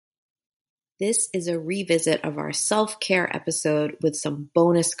This is a revisit of our self-care episode with some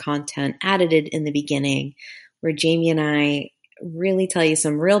bonus content added in the beginning, where Jamie and I really tell you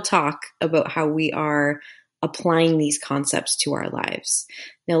some real talk about how we are applying these concepts to our lives.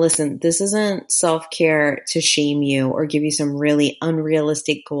 Now listen, this isn't self-care to shame you or give you some really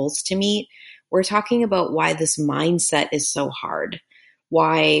unrealistic goals to meet. We're talking about why this mindset is so hard,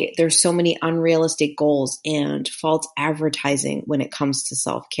 why there's so many unrealistic goals and false advertising when it comes to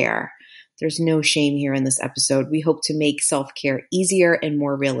self-care. There's no shame here in this episode. We hope to make self-care easier and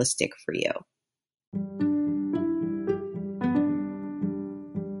more realistic for you.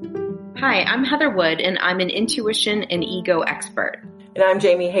 Hi, I'm Heather Wood, and I'm an intuition and ego expert. And I'm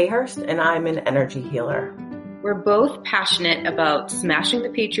Jamie Hayhurst, and I'm an energy healer. We're both passionate about smashing the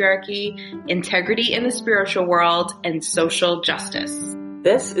patriarchy, integrity in the spiritual world, and social justice.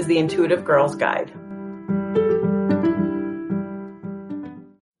 This is the Intuitive Girl's Guide.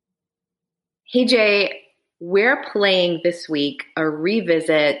 Hey Jay, we're playing this week a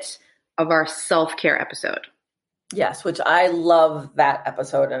revisit of our self-care episode. Yes, which I love that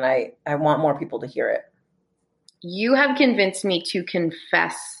episode, and I want more people to hear it. You have convinced me to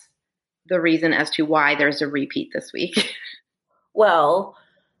confess the reason as to why there's a repeat this week. Well,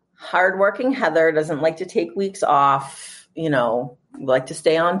 hardworking Heather doesn't like to take weeks off, like to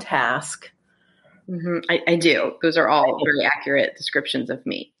stay on task. Mm-hmm. I do. Those are all very accurate descriptions of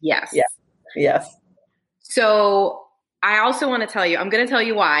me. Yes. Yes. So I also want to tell you, I'm going to tell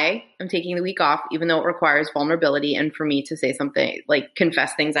you why I'm taking the week off, even though it requires vulnerability and for me to say something, like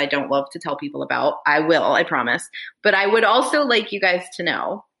confess things I don't love to tell people about. I will, I promise. But I would also like you guys to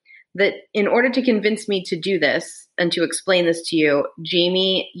know that in order to convince me to do this and to explain this to you,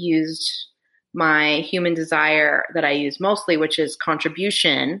 Jamie used my human desire that I use mostly, which is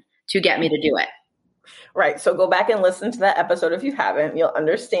contribution, to get me to do it. Right. So go back and listen to that episode if you haven't. You'll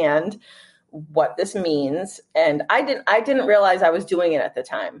understand what this means. And I didn't realize I was doing it at the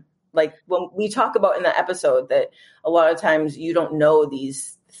time. Like when we talk about in that episode that a lot of times you don't know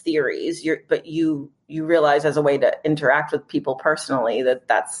these theories, but you realize as a way to interact with people personally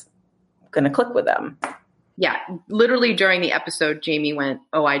that's going to click with them. Yeah. Literally during the episode, Jamie went,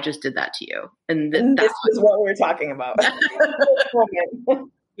 "Oh, I just did that to you." And this is what we were talking about.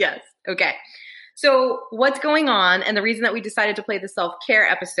 Yes. Okay. So what's going on, and the reason that we decided to play the self-care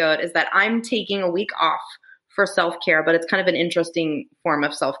episode is that I'm taking a week off for self-care, but it's kind of an interesting form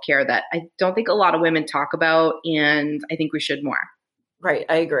of self-care that I don't think a lot of women talk about, and I think we should more. Right.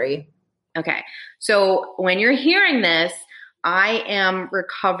 I agree. Okay. So when you're hearing this, I am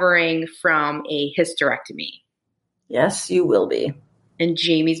recovering from a hysterectomy. Yes, you will be. And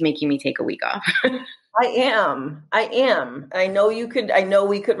Jamie's making me take a week off. I am. I know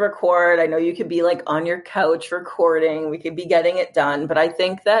we could record. I know you could be like on your couch recording. We could be getting it done. But I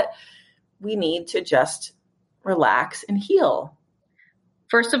think that we need to just relax and heal.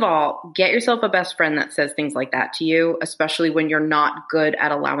 First of all, get yourself a best friend that says things like that to you, especially when you're not good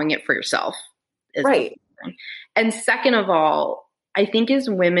at allowing it for yourself. Right. And second of all, I think as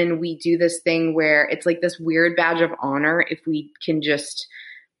women, we do this thing where it's like this weird badge of honor if we can just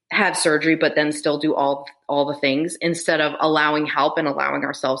have surgery, but then still do all the things instead of allowing help and allowing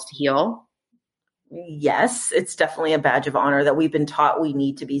ourselves to heal. Yes, it's definitely a badge of honor that we've been taught we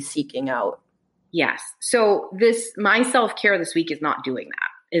need to be seeking out. Yes. So my self-care this week is not doing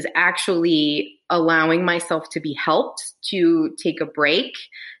that, is actually allowing myself to be helped, to take a break.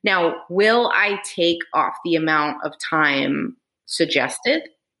 Now, will I take off the amount of time suggested?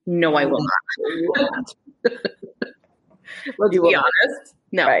 No, I will not. Let's be honest.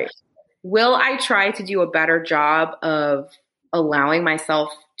 No. Right. Will I try to do a better job of allowing myself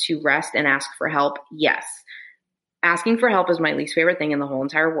to rest and ask for help? Yes. Asking for help is my least favorite thing in the whole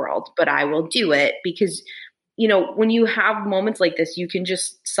entire world, but I will do it because, when you have moments like this, you can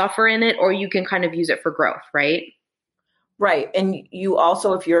just suffer in it or you can kind of use it for growth, right? Right. And you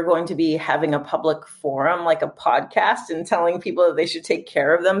also, if you're going to be having a public forum, like a podcast and telling people that they should take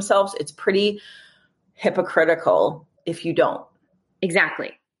care of themselves, it's pretty hypocritical if you don't.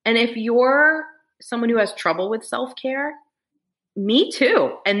 Exactly. And if you're someone who has trouble with self-care, me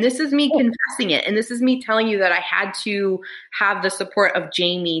too. And this is me confessing it. And this is me telling you that I had to have the support of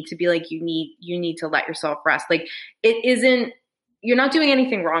Jamie to be like, you need to let yourself rest. Like you're not doing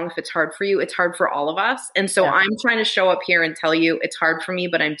anything wrong if it's hard for you. It's hard for all of us. And so I'm trying to show up here and tell you it's hard for me,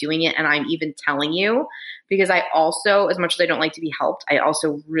 but I'm doing it. And I'm even telling you because I also, as much as I don't like to be helped, I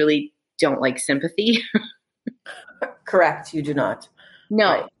also really don't like sympathy. Correct. You do not. No.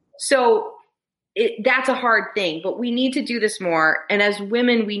 Right. So that's a hard thing, but we need to do this more. And as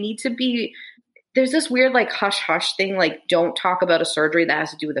women, we need to be there's this weird like hush hush thing, like don't talk about a surgery that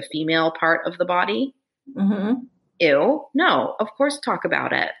has to do with the female part of the body. Mm-hmm. Ew. No, of course talk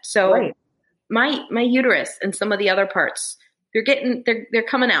about it. So Right. my uterus and some of the other parts, they're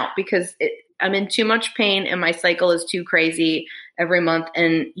coming out because I'm in too much pain and my cycle is too crazy every month,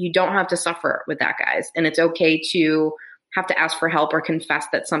 and you don't have to suffer with that, guys. And it's okay to have to ask for help or confess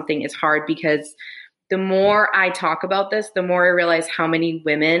that something is hard, because the more I talk about this, the more I realize how many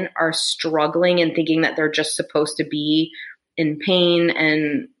women are struggling and thinking that they're just supposed to be in pain,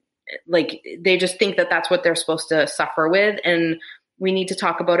 and like they just think that that's what they're supposed to suffer with. And we need to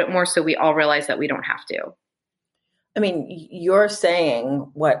talk about it more so we all realize that we don't have to. I mean, you're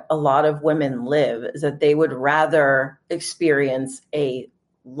saying what a lot of women live is that they would rather experience a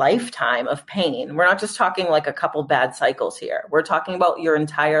lifetime of pain. We're not just talking like a couple bad cycles here. We're talking about your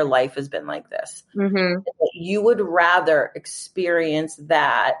entire life has been like this. Mm-hmm. You would rather experience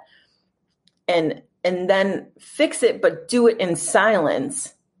that and then fix it, but do it in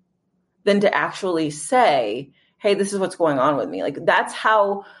silence than to actually say, hey, this is what's going on with me. Like that's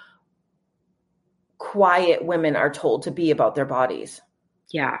how quiet women are told to be about their bodies.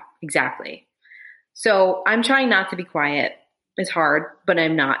 Yeah, exactly. So I'm trying not to be quiet. It's hard, but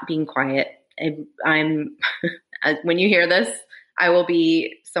I'm not being quiet. I'm when you hear this, I will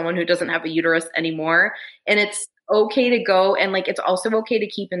be someone who doesn't have a uterus anymore. And it's okay to go. And like, it's also okay to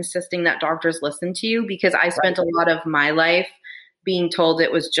keep insisting that doctors listen to you, because I spent a lot of my life being told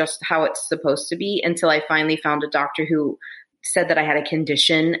it was just how it's supposed to be, until I finally found a doctor who said that I had a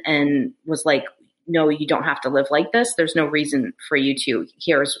condition and was like, no, you don't have to live like this. There's no reason for you to.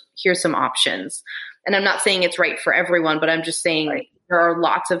 Here's some options. And I'm not saying it's right for everyone, but I'm just saying there are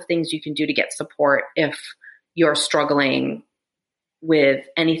lots of things you can do to get support if you're struggling with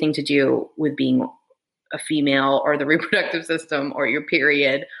anything to do with being a female or the reproductive system or your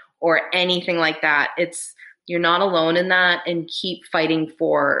period or anything like that. You're not alone in that, and keep fighting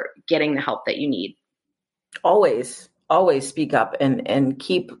for getting the help that you need. Always speak up and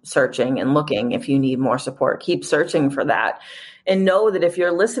keep searching and looking. If you need more support, keep searching for that. And know that if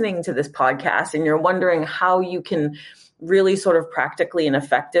you're listening to this podcast and you're wondering how you can really sort of practically and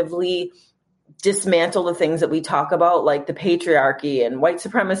effectively dismantle the things that we talk about, like the patriarchy and white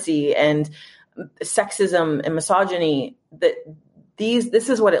supremacy and sexism and misogyny, that this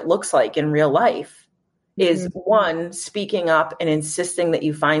is what it looks like in real life, is one, speaking up and insisting that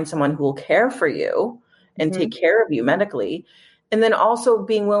you find someone who will care for you and take care of you medically. And then also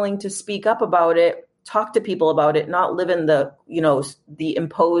being willing to speak up about it, talk to people about it, not live in the, the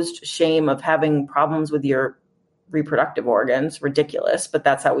imposed shame of having problems with your reproductive organs. Ridiculous, but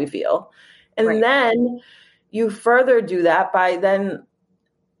that's how we feel. And then you further do that by then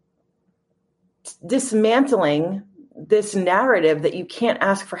dismantling this narrative that you can't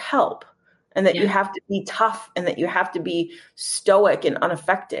ask for help, and that you have to be tough, and that you have to be stoic and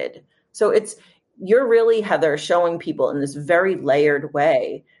unaffected. So you're really, Heather, showing people in this very layered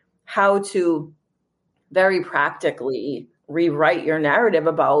way how to very practically rewrite your narrative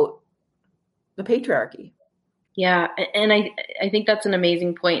about the patriarchy. Yeah. And I think that's an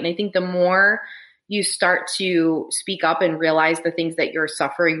amazing point. And I think the more you start to speak up and realize the things that you're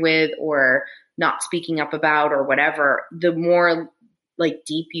suffering with or not speaking up about or whatever, the more like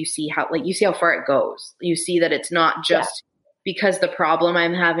deep you see how far it goes. You see that it's not just because the problem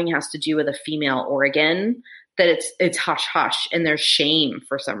I'm having has to do with a female organ, that it's hush hush and there's shame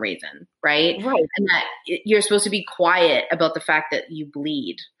for some reason. Right. And that you're supposed to be quiet about the fact that you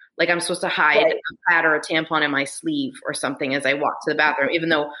bleed. Like I'm supposed to hide a pad or a tampon in my sleeve or something as I walk to the bathroom, even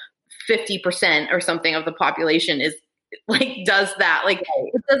though 50% or something of the population is like, does that. Like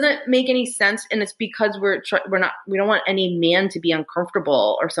it doesn't make any sense. And it's because we don't want any man to be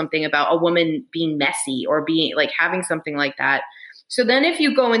uncomfortable or something about a woman being messy or being like having something like that. So then if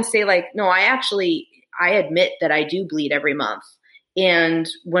you go and say like, no, I admit that I do bleed every month. And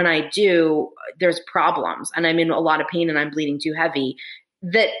when I do, there's problems and I'm in a lot of pain and I'm bleeding too heavy.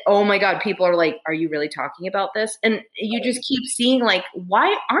 That, oh my God, people are like, are you really talking about this? And you just keep seeing like,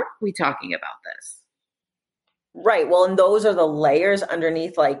 why aren't we talking about this? Right. Well, and those are the layers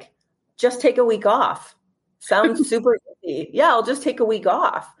underneath, like, just take a week off. Sounds super easy. Yeah, I'll just take a week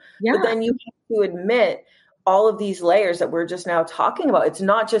off. Yeah. But then you have to admit all of these layers that we're just now talking about. It's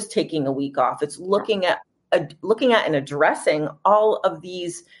not just taking a week off. It's looking at and addressing all of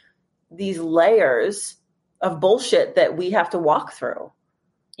these layers of bullshit that we have to walk through.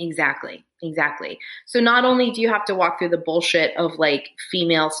 Exactly. So not only do you have to walk through the bullshit of like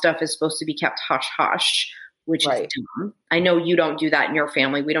female stuff is supposed to be kept hush hush, which is dumb. I know you don't do that in your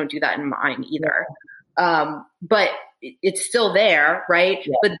family. We don't do that in mine either. But it's still there, right?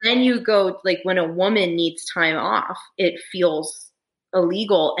 Yeah. But then you go, like, when a woman needs time off, it feels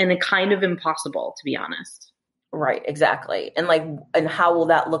illegal and kind of impossible, to be honest. Right, exactly. And like, and how will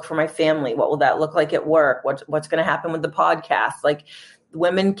that look for my family? What will that look like at work? What's going to happen with the podcast? Like,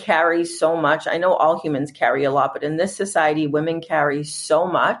 women carry so much. I know all humans carry a lot, but in this society, women carry so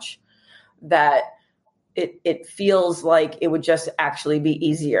much that it feels like it would just actually be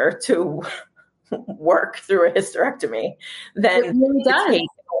easier to work through a hysterectomy than It really to does. take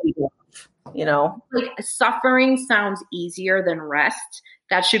a week off, you know? Like, suffering sounds easier than rest.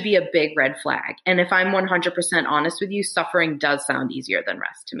 That should be a big red flag. And if I'm 100% honest with you, suffering does sound easier than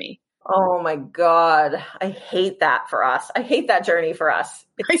rest to me. Oh my God. I hate that for us. I hate that journey for us.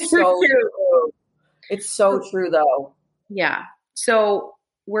 I It's do so too. true. It's so true though. Yeah. So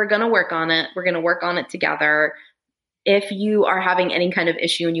we're going to work on it. We're going to work on it together. If you are having any kind of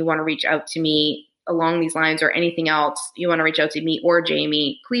issue and you want to reach out to me along these lines, or anything else you want to reach out to me or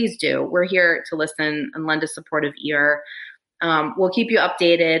Jamie, please do. We're here to listen and lend a supportive ear. We'll keep you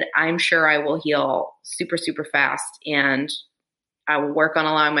updated. I'm sure I will heal super, super fast, and I will work on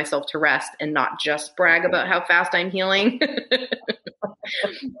allowing myself to rest and not just brag about how fast I'm healing.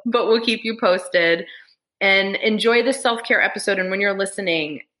 But we'll keep you posted, and enjoy this self-care episode. And when you're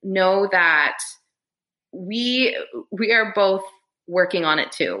listening, know that we are both working on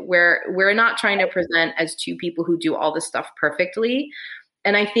it too. We're not trying to present as two people who do all this stuff perfectly.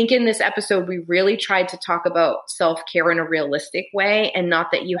 And I think in this episode, we really tried to talk about self-care in a realistic way, and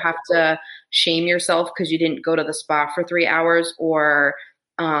not that you have to shame yourself because you didn't go to the spa for 3 hours, or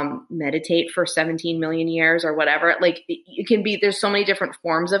meditate for 17 million years or whatever. Like, it can be, there's so many different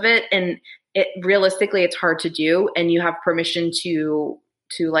forms of it. And realistically, it's hard to do. And you have permission to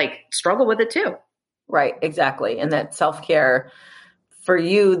like struggle with it too. Right, exactly. And that self-care for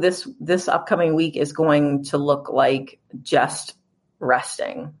you this upcoming week is going to look like just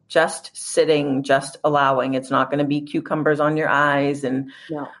resting, just sitting, just allowing. It's not going to be cucumbers on your eyes and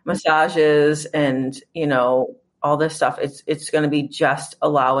massages and, all this stuff. It's going to be just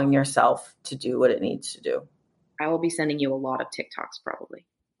allowing yourself to do what it needs to do. I will be sending you a lot of TikToks probably.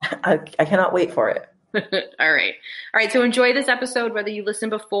 I cannot wait for it. All right. So enjoy this episode, whether you listened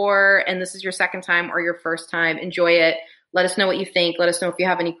before and this is your second time or your first time. Enjoy it. Let us know what you think. Let us know if you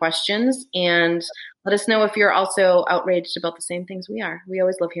have any questions, and let us know if you're also outraged about the same things we are. We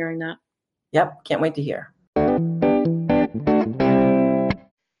always love hearing that. Yep. Can't wait to hear.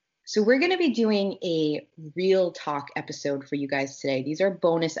 So we're going to be doing a real talk episode for you guys today. These are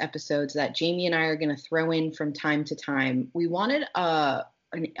bonus episodes that Jamie and I are going to throw in from time to time. We wanted a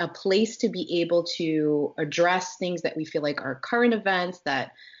place to be able to address things that we feel like are current events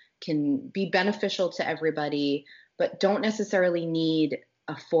that can be beneficial to everybody, but don't necessarily need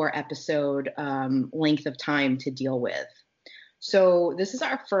a 4-episode length of time to deal with. So this is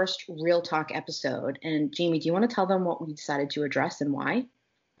our first real talk episode. And Jamie, do you want to tell them what we decided to address and why?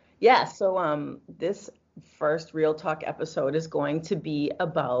 Yeah. So this first real talk episode is going to be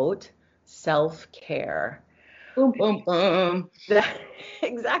about self-care. Boom, boom, boom.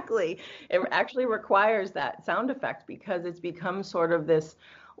 Exactly. It actually requires that sound effect because it's become sort of this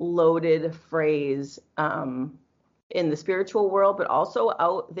loaded phrase in the spiritual world, but also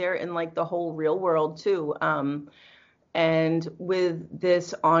out there in like the whole real world too. And with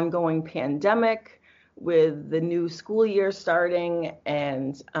this ongoing pandemic, with the new school year starting,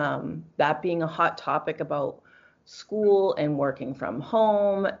 and that being a hot topic about school and working from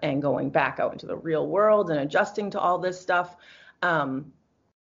home and going back out into the real world and adjusting to all this stuff,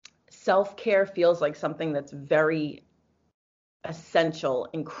 self-care feels like something that's very essential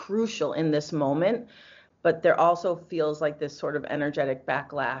and crucial in this moment. But there also feels like this sort of energetic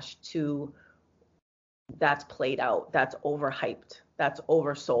backlash to that's played out, that's overhyped, that's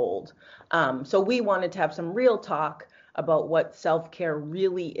oversold. So we wanted to have some real talk about what self-care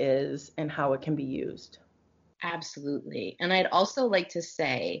really is and how it can be used. Absolutely. And I'd also like to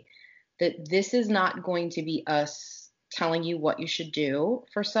say that this is not going to be us telling you what you should do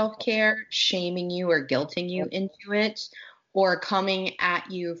for self-care, shaming you or guilting you into it, or coming at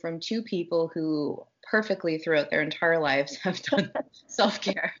you from two people who perfectly throughout their entire lives have done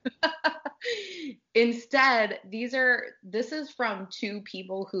self-care. Instead, this is from two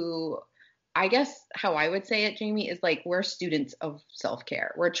people who, I guess how I would say it, Jamie, is like, we're students of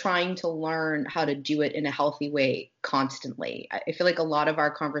self-care. We're trying to learn how to do it in a healthy way constantly. I feel like a lot of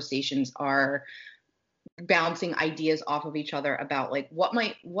our conversations are bouncing ideas off of each other about like what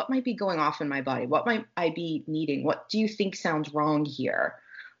might be going off in my body, what might I be needing, what do you think sounds wrong here?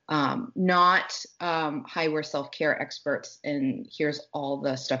 Not hi, we're self-care experts and here's all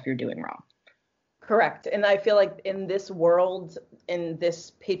the stuff you're doing wrong. Correct. And I feel like in this world, in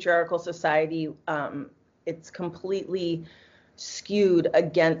this patriarchal society, it's completely skewed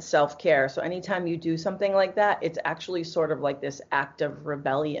against self-care. So anytime you do something like that, it's actually sort of like this act of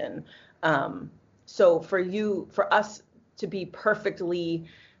rebellion. So for us to be perfectly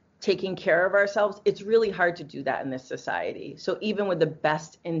taking care of ourselves, it's really hard to do that in this society. So even with the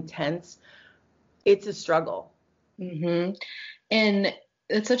best intents, it's a struggle. Mm-hmm. And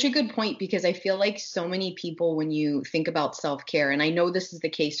it's such a good point because I feel like so many people, when you think about self-care, and I know this is the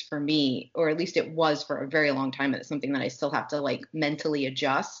case for me, or at least it was for a very long time, and it's something that I still have to like mentally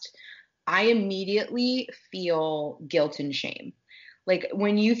adjust. I immediately feel guilt and shame. Like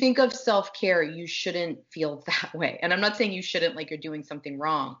when you think of self-care, you shouldn't feel that way. And I'm not saying you shouldn't like you're doing something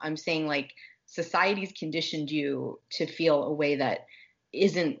wrong. I'm saying like society's conditioned you to feel a way that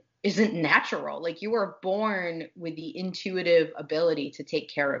isn't natural. Like you were born with the intuitive ability to take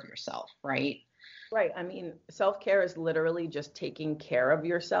care of yourself, right? Right. I mean, self-care is literally just taking care of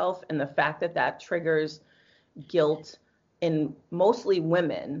yourself. And the fact that that triggers guilt in mostly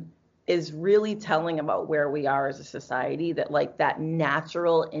women is really telling about where we are as a society, that like that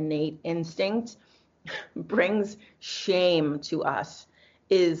natural innate instinct brings shame to us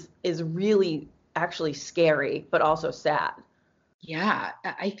is really actually scary, but also sad. Yeah,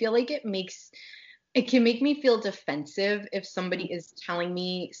 I feel like it can make me feel defensive if somebody is telling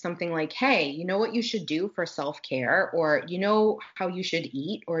me something like, hey, you know what you should do for self-care, or you know how you should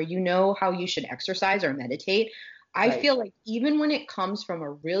eat, or you know how you should exercise or meditate. I Right. feel like even when it comes from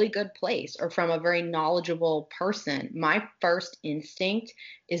a really good place or from a very knowledgeable person, my first instinct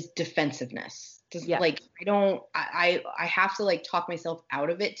is defensiveness. Just Yes. like I have to like talk myself out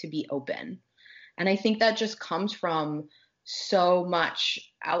of it to be open. And I think that just comes from so much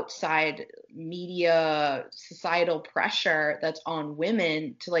outside media, societal pressure that's on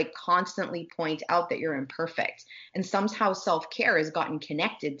women to like constantly point out that you're imperfect. And somehow self care has gotten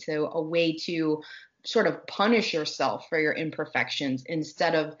connected to a way to sort of punish yourself for your imperfections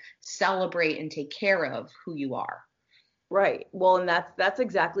instead of celebrate and take care of who you are. Right. Well, and that's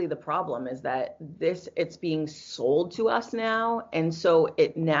exactly the problem, is that it's being sold to us now, and so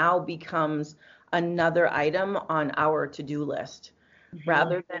it now becomes another item on our to-do list Mhm.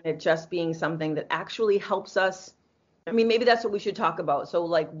 rather than it just being something that actually helps us. I mean, maybe that's what we should talk about. So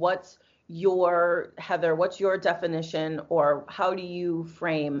like Heather, what's your definition, or how do you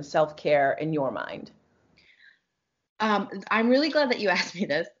frame self-care in your mind? I'm really glad that you asked me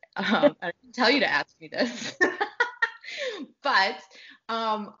this. I didn't tell you to ask me this. But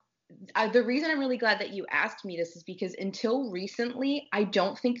um, the reason I'm really glad that you asked me this is because until recently, I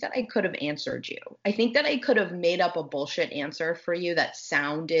don't think that I could have answered you. I think that I could have made up a bullshit answer for you that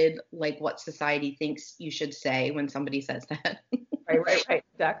sounded like what society thinks you should say when somebody says that. Right, right, right.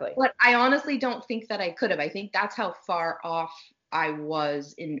 Exactly. But I honestly don't think that I could have. I think that's how far off I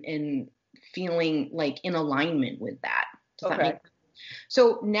was in feeling like in alignment with that. Does that make Okay. sense?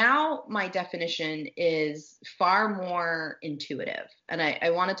 So now my definition is far more intuitive. And I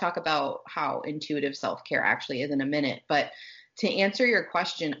want to talk about how intuitive self care actually is in a minute. But to answer your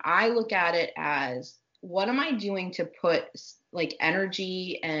question, I look at it as what am I doing to put like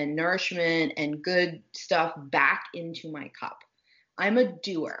energy and nourishment and good stuff back into my cup? I'm a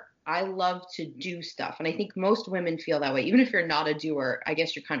doer. I love to do stuff. And I think most women feel that way. Even if you're not a doer, I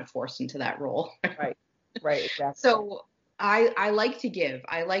guess you're kind of forced into that role. Right. Right, exactly. So I like to give.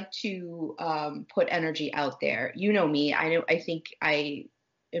 I like to put energy out there. You know me. I think I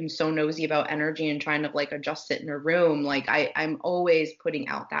am so nosy about energy and trying to like adjust it in a room. Like I'm always putting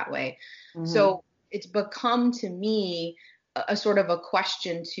out that way. Hmm. So it's become to me a sort of a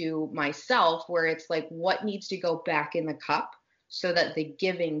question to myself where it's like what needs to go back in the cup so that the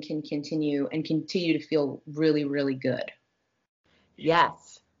giving can continue and continue to feel really, really good.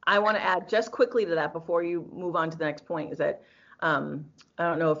 Yes. I want to add just quickly to that before you move on to the next point, is that I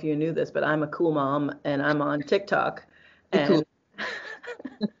don't know if you knew this, but I'm a cool mom and I'm on TikTok. Cool. And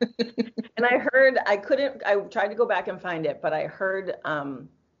and I tried to go back and find it, but I heard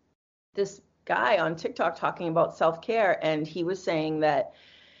this guy on TikTok talking about self-care, and he was saying that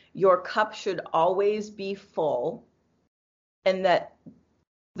your cup should always be full, and that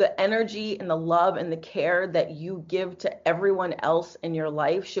the energy and the love and the care that you give to everyone else in your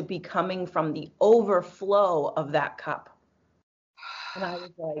life should be coming from the overflow of that cup. And I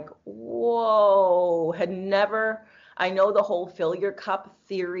was like, whoa, I know the whole fill your cup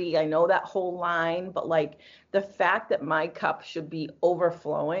theory. I know that whole line, but like the fact that my cup should be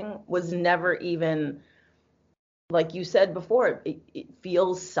overflowing was never even, like you said before, it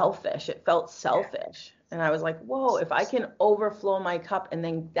feels selfish. It felt selfish. And I was like, whoa, if I can overflow my cup, and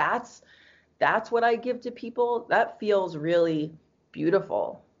then that's what I give to people, that feels really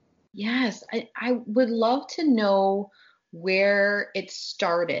beautiful. Yes, I would love to know where it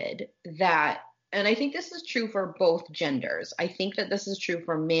started that, and I think this is true for both genders. I think that this is true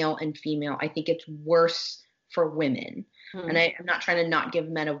for male and female. I think it's worse for women. And Hmm. I'm not trying to not give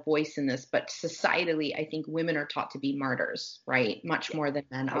men a voice in this, but societally, I think women are taught to be martyrs, right? Much Yeah. more than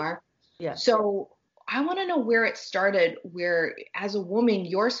men Right. are. Yes. So I want to know where it started, where as a woman,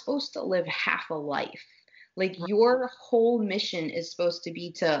 you're supposed to live half a life. Like Right. your whole mission is supposed to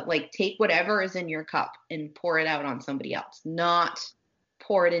be to like take whatever is in your cup and pour it out on somebody else, not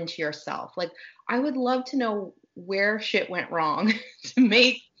pour it into yourself. Like I would love to know where shit went wrong to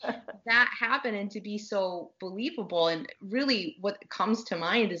make that happen and to be so believable. And really what comes to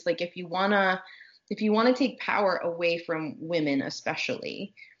mind is like if you want to take power away from women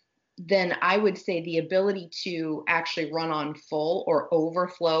especially, then I would say the ability to actually run on full or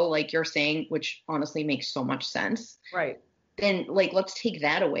overflow, like you're saying, which honestly makes so much sense, Right. then like let's take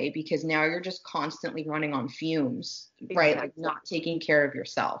that away because now you're just constantly running on fumes, right? Like Exactly. not taking care of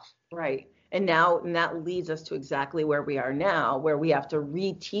yourself. Right. And that leads us to exactly where we are now, where we have to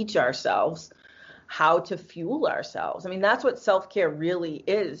reteach ourselves how to fuel ourselves. I mean, that's what self-care really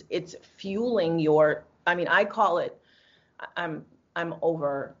is. It's fueling I mean, I call it, I'm, I'm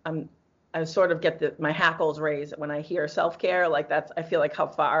over, I sort of get my hackles raised when I hear self-care. Like I feel like how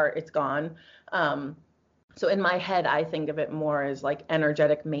far it's gone. Um, so in my head, I think of it more as like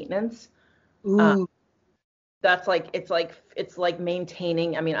energetic maintenance. Uh, Ooh, that's like it's like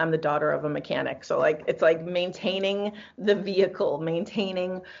maintaining. I mean, I'm the daughter of a mechanic, so like it's like maintaining the vehicle,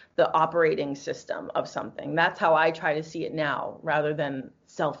 maintaining the operating system of something. That's how I try to see it now, rather than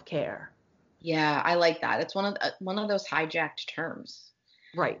self-care. yeah, I like that. It's one of those hijacked terms.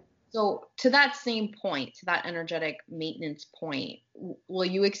 Right. So to that same point, to that energetic maintenance point, will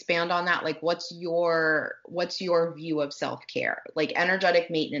you expand on that? Like what's your view of self-care? Like energetic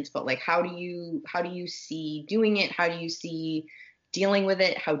maintenance, but like how do you see doing it? How do you see dealing with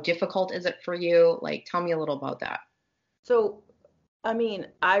it? How difficult is it for you? Like tell me a little about that. So, I mean,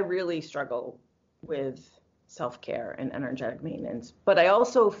 I really struggle with self-care and energetic maintenance, but I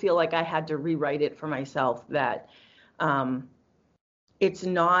also feel like I had to rewrite it for myself that um, it's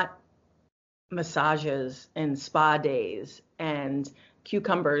not massages and spa days and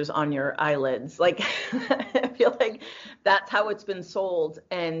cucumbers on your eyelids. Like, I feel like that's how it's been sold.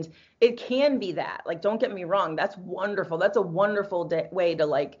 And it can be that. Like, don't get me wrong, that's wonderful. That's a wonderful way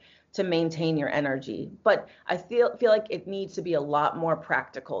to to maintain your energy. But I feel like it needs to be a lot more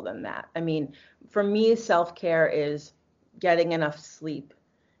practical than that. I mean, for me, self-care is getting enough sleep,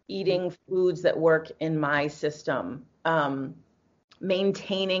 eating foods that work in my system,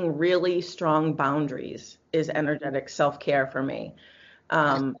 maintaining really strong boundaries is energetic self-care for me.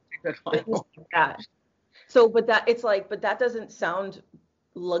 That's Um, a good one. Things like that. So, but that doesn't sound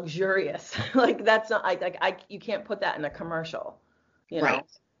luxurious. Like that's not you can't put that in a commercial, you Right. know?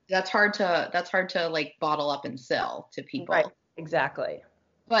 That's hard to like bottle up and sell to Right. people. Exactly.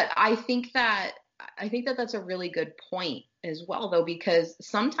 But I think that that's a really good point as well, though, because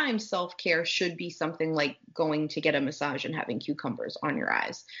sometimes self-care should be something like going to get a massage and having cucumbers on your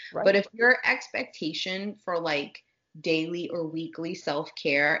eyes. But Right. if your expectation for like daily or weekly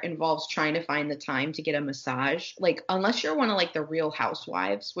self-care involves trying to find the time to get a massage, like unless you're one of like the Real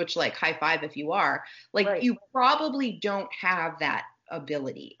Housewives, which like high five if you are, like Right. you probably don't have that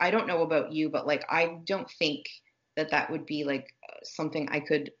ability. I don't know about you, but like I don't think that would be like something I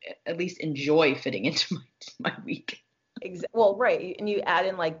could at least enjoy fitting into my week. Well, right. And you add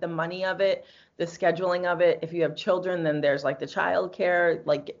in like the money of it, the scheduling of it. If you have children, then there's like the child care,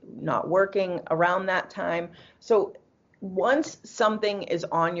 like not working around that time. So once something is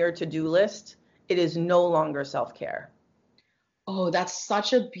on your to-do list, it is no longer self-care. Oh, that's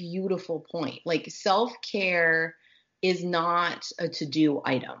such a beautiful point. Like self-care is not a to-do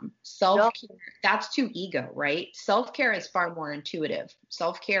item. No. Self-care, that's too ego, right? Self-care is far more intuitive.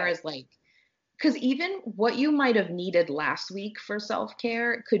 Self-care Yes. is like, because even what you might have needed last week for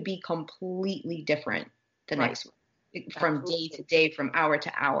self-care could be completely different the Right. next week, from day to Absolutely. day, from hour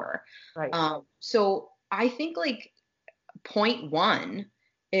to hour. Right. So I think like point one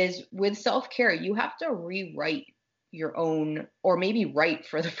is with self-care, you have to rewrite your own, or maybe write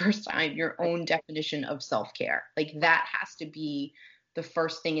for the first time, your Right. own definition of self-care. Like that has to be the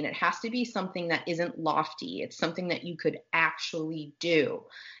first thing. And it has to be something that isn't lofty. It's something that you could actually do.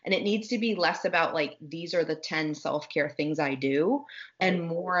 And it needs to be less about like, these are the 10 self-care things I do, Right. and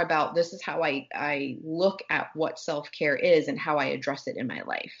more about this is how I look at what self-care is and how I address it in my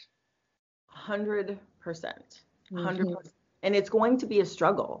life. 100%. Mhm. 100%. And it's going to be a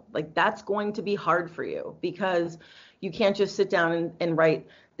struggle. Like that's going to be hard for you because you can't just sit down and write,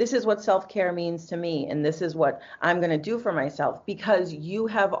 this is what self-care means to me, and this is what I'm going to do for myself, because you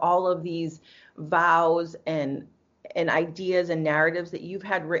have all of these vows and ideas and narratives that you've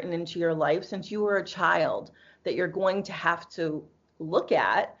had written into your life since you were a child that you're going to have to look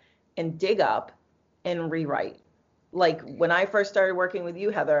at and dig up and rewrite. Like when I first started working with you,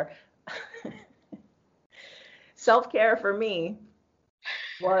 Heather, self-care for me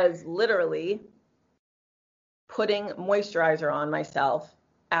was literally putting moisturizer on myself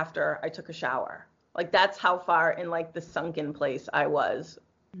after I took a shower. Like that's how far in like the sunken place I was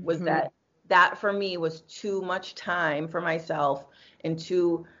Mm-hmm. that for me was too much time for myself and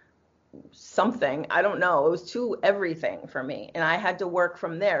too something. I don't know. It was too everything for me. And I had to work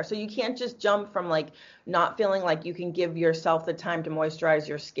from there. So you can't just jump from like not feeling like you can give yourself the time to moisturize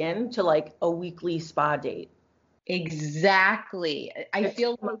your skin to like a weekly spa date. Exactly. I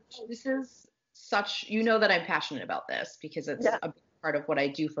feel like this is such, you know, that I'm passionate about this because it's Yeah. a big part of what I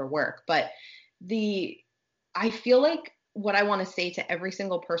do for work. But I feel like what I want to say to every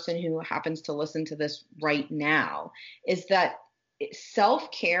single person who happens to listen to this right now is that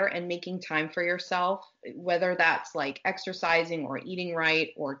self-care and making time for yourself, whether that's like exercising or eating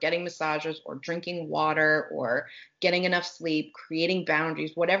right or getting massages or drinking water or getting enough sleep, creating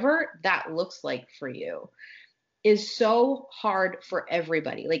boundaries, whatever that looks like for you, is so hard for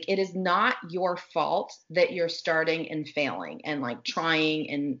everybody. Like it is not your fault that you're starting and failing and like trying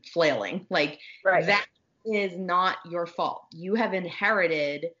and flailing. Like Right. that is not your fault. You have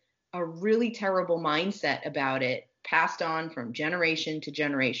inherited a really terrible mindset about it, passed on from generation to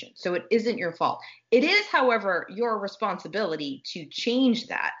generation. So it isn't your fault. It is, however, your responsibility to change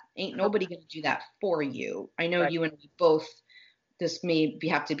that. Ain't nobody going to do that for you. I know Right. you and me both, this may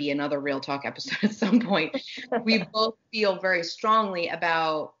have to be another real talk episode at some point. We both feel very strongly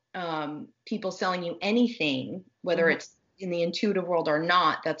about people selling you anything, whether it's in the intuitive world or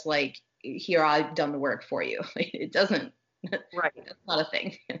not, that's like, here, I've done the work for you. It doesn't, Right. that's not a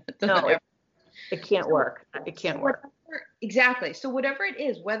thing. No, it can't work. It can't work. Exactly. So whatever it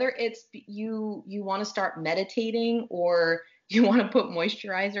is, whether it's you want to start meditating or you want to put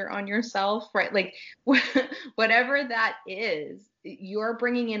moisturizer on yourself, right? Like whatever that is, you're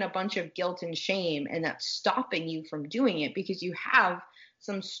bringing in a bunch of guilt and shame, and that's stopping you from doing it because you have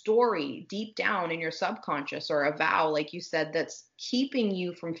some story deep down in your subconscious or a vow, like you said, that's keeping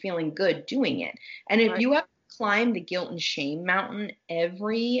you from feeling good doing it. And if you have climb the guilt and shame mountain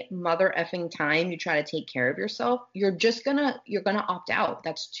every mother effing time you try to take care of yourself, you're gonna opt out.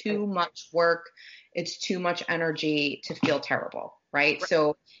 That's too much work. It's too much energy to feel terrible, right?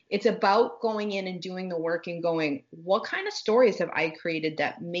 So it's about going in and doing the work and going, what kind of stories have I created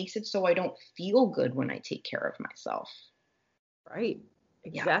that makes it so I don't feel good when I take care of myself? Right.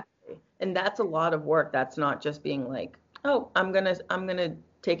 Exactly. Yeah. And that's a lot of work. That's not just being like, oh, I'm gonna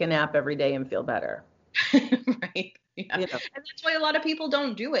take a nap every day and feel better. Right. Yeah. You know. And that's why a lot of people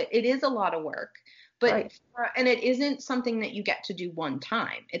don't do it. It is a lot of work, but and it isn't something that you get to do one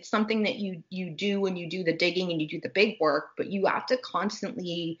time. It's something that you do when you do the digging and you do the big work, but you have to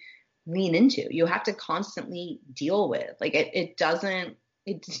constantly lean into. You have to constantly deal with. Like it doesn't.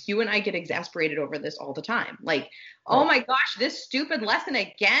 It's you and I get exasperated over this all the time. Like, oh my gosh, this stupid lesson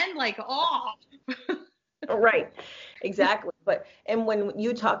again. Like, oh. Right. Exactly. And when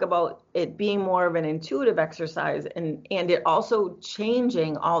you talk about it being more of an intuitive exercise and it also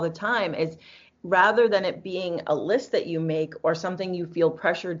changing all the time, is rather than it being a list that you make or something you feel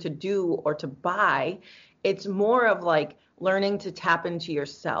pressured to do or to buy, it's more of like learning to tap into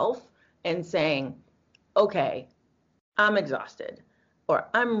yourself and saying, okay, I'm exhausted, or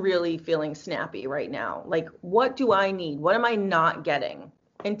I'm really feeling snappy right now. Like, what do I need? What am I not getting?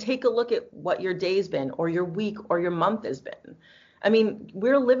 And take a look at what your day's been or your week or your month has been. I mean,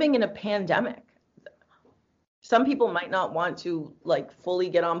 we're living in a pandemic. Some people might not want to like fully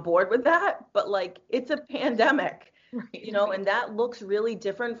get on board with that, but like it's a pandemic, you know, and that looks really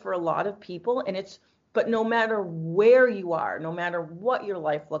different for a lot of people. But no matter where you are, no matter what your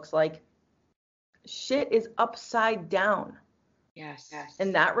life looks like, shit is upside down. Yes.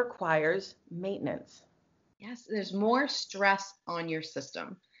 And that requires maintenance. Yes, there's more stress on your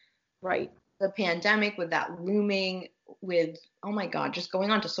system. Right. The pandemic with that looming, with, oh my God, just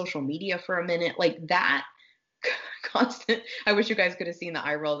going on to social media for a minute, like that constant. I wish you guys could have seen the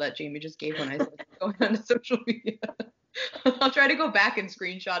eye roll that Jamie just gave when I said going on to social media. I'll try to go back and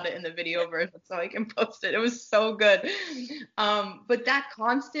screenshot it in the video version so I can post it. It was so good. But that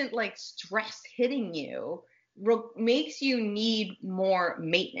constant like stress hitting you makes you need more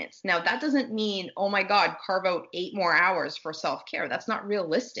maintenance. Now, that doesn't mean, oh my God, carve out 8 more hours for self-care. That's not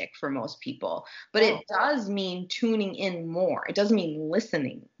realistic for most people. But it does mean tuning in more. It does mean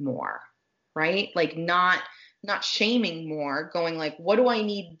listening more, right? Like not shaming more, going like, what do I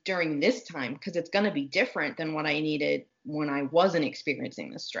need during this time? Because it's going to be different than what I needed when I wasn't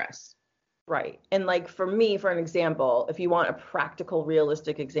experiencing the stress. Right. And like for me, for an example, if you want a practical,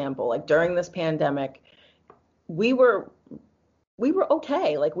 realistic example, like during this pandemic, we were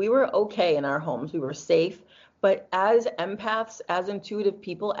okay. Like we were okay in our homes. We were safe. But as empaths, as intuitive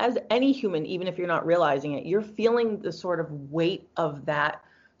people, as any human, even if you're not realizing it, you're feeling the sort of weight of that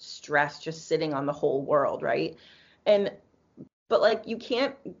stress just sitting on the whole world, right? But like you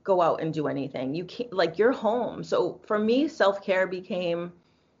can't go out and do anything. You can't, like, you're home. So for me, self-care became,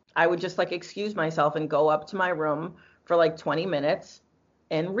 I would just like excuse myself and go up to my room for like 20 minutes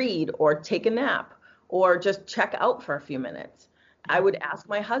and read or take a nap or just check out for a few minutes. I would ask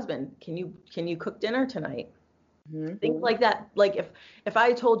my husband, can you cook dinner tonight? Mm-hmm. Things like that. Like if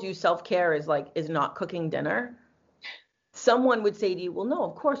I told you self-care is not cooking dinner, someone would say to you, well, no,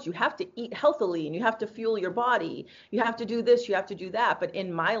 of course you have to eat healthily and you have to fuel your body. You have to do this, you have to do that. But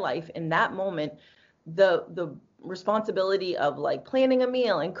in my life, in that moment, the responsibility of like planning a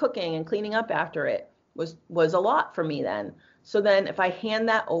meal and cooking and cleaning up after it was a lot for me then. So then if I hand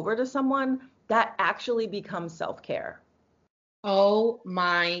that over to someone, that actually becomes self-care. Oh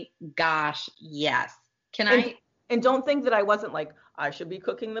my gosh, yes. And don't think that I wasn't like, I should be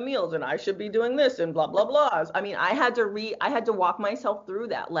cooking the meals and I should be doing this and blah, blah, blah. I mean, I had to walk myself through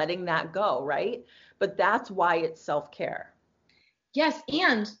that, letting that go, right? But that's why it's self-care. Yes,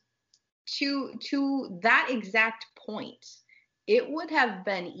 and to that exact point, it would have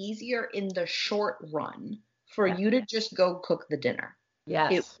been easier in the short run for you to just go cook the dinner.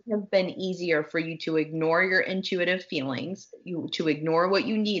 Yes. It would have been easier for you to ignore your intuitive feelings, to ignore what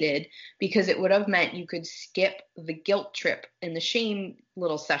you needed, because it would have meant you could skip the guilt trip and the shame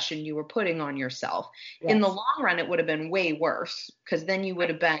little session you were putting on yourself. Yes. In the long run, it would have been way worse, because then you would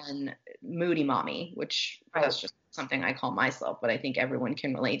have been moody mommy, which that's just something I call myself, but I think everyone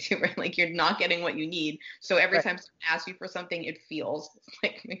can relate to, right? Like, you're not getting what you need. So every time someone asks you for something, it feels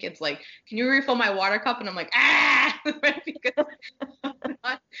like my kid's like, can you refill my water cup? And I'm like, because I'm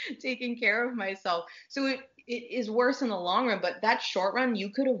not taking care of myself. So it is worse in the long run, but that short run,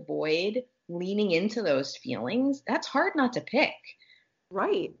 you could avoid leaning into those feelings. That's hard not to pick.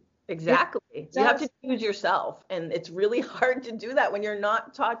 Right. Exactly. You have to choose yourself. And it's really hard to do that when you're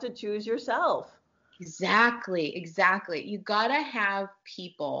not taught to choose yourself. Exactly. You gotta have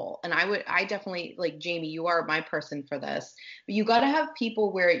people, and I definitely, like, Jamie, you are my person for this, but you gotta have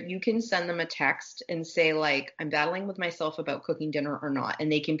people where you can send them a text and say, like, I'm battling with myself about cooking dinner or not.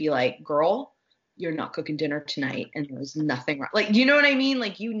 And they can be like, girl, you're not cooking dinner tonight. And there's nothing wrong. Like, you know what I mean?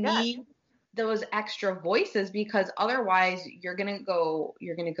 Like, you need those extra voices, because otherwise you're gonna go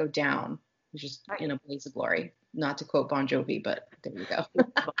down just in a blaze of glory. Not to quote Bon Jovi, but there you go.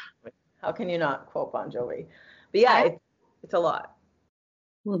 How can you not quote Bon Jovi? But yeah, it's a lot.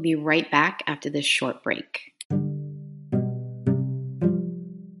 We'll be right back after this short break.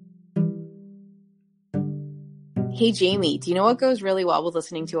 Hey, Jamie, do you know what goes really well with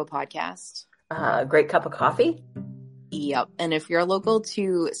listening to a podcast? A great cup of coffee? Yep. And if you're local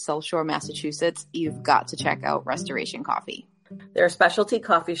to South Shore, Massachusetts, you've got to check out Restoration Coffee. They're a specialty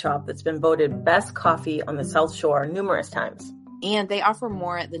coffee shop that's been voted best coffee on the South Shore numerous times. And they offer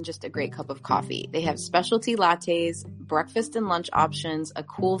more than just a great cup of coffee. They have specialty lattes, breakfast and lunch options, a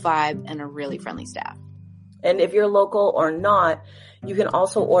cool vibe, and a really friendly staff. And if you're local or not, you can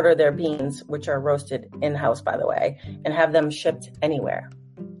also order their beans, which are roasted in-house, by the way, and have them shipped anywhere.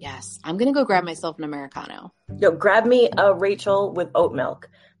 Yes. I'm going to go grab myself an Americano. Yo, grab me a Rachel with oat milk.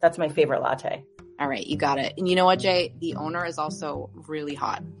 That's my favorite latte. All right, you got it. And you know what, Jay? The owner is also really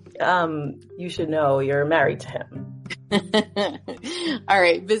hot. You should know you're married to him. All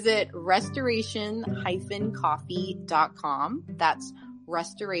right, visit restoration-coffee.com. That's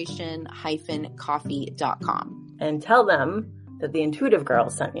restoration-coffee.com. And tell them that the Intuitive Girl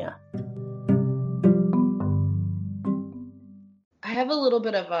sent you. I have a little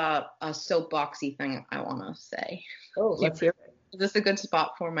bit of a soapboxy thing I want to say. Oh, let's hear it. Is this a good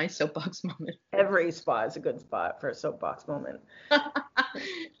spot for my soapbox moment? Every spot is a good spot for a soapbox moment.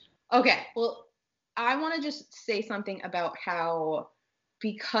 Okay, well, I want to just say something about how,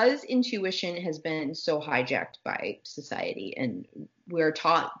 because intuition has been so hijacked by society and we're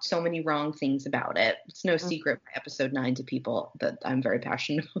taught so many wrong things about it. It's no secret by episode 9 to people that I'm very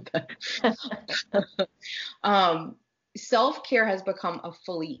passionate about that. Self-care has become a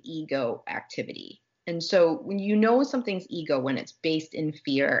fully ego activity. And so when you know something's ego, when it's based in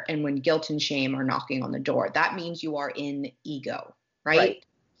fear and when guilt and shame are knocking on the door, that means you are in ego, right?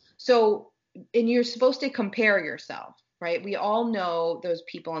 So, and you're supposed to compare yourself, right? We all know those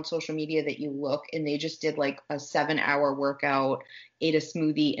people on social media that you look and they just did like a 7-hour workout, ate a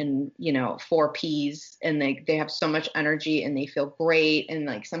smoothie and, 4 peas, and they have so much energy and they feel great. And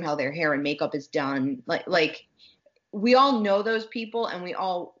like somehow their hair and makeup is done. Like we all know those people, and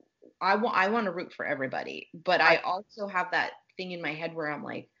I want to root for everybody, but I also have that thing in my head where I'm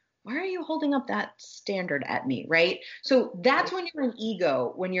like, why are you holding up that standard at me, right? So that's when you're in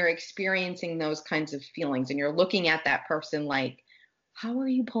ego, when you're experiencing those kinds of feelings and you're looking at that person like, how are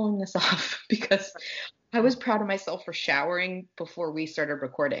you pulling this off? Because I was proud of myself for showering before we started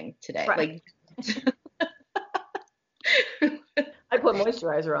recording today. Right. I put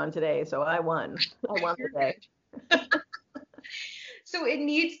moisturizer on today, so I won. I won today. So it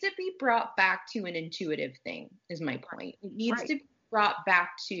needs to be brought back to an intuitive thing, is my point. It needs to be brought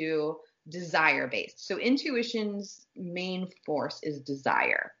back to desire based. So intuition's main force is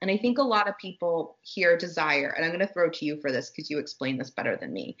desire. And I think a lot of people hear desire, and I'm going to throw to you for this because you explain this better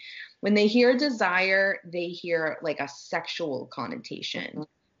than me. When they hear desire, they hear like a sexual connotation.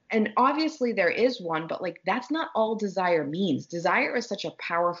 And obviously there is one, but like that's not all desire means. Desire is such a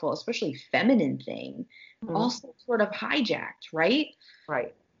powerful, especially feminine thing, also sort of hijacked, right?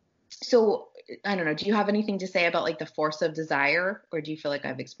 Right. So I don't know. Do you have anything to say about like the force of desire, or do you feel like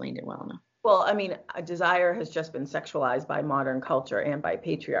I've explained it well enough? Well, I mean, desire has just been sexualized by modern culture and by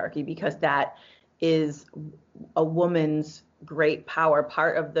patriarchy because that is a woman's great power,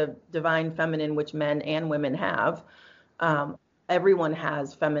 part of the divine feminine, which men and women have. Everyone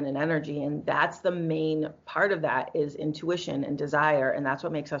has feminine energy, and that's the main part of that is intuition and desire. And that's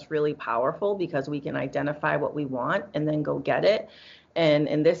what makes us really powerful because we can identify what we want and then go get it. And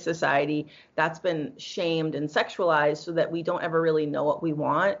in this society, that's been shamed and sexualized so that we don't ever really know what we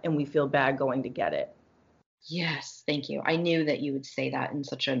want and we feel bad going to get it. Yes, thank you. I knew that you would say that in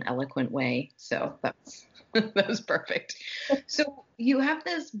such an eloquent way. So that's that was perfect. So you have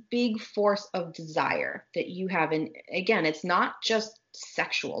this big force of desire that you have. And again, it's not just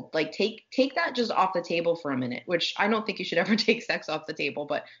sexual. Like take that just off the table for a minute, which I don't think you should ever take sex off the table,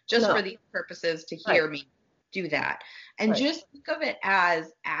 but just for these purposes to hear me do that. And just think of it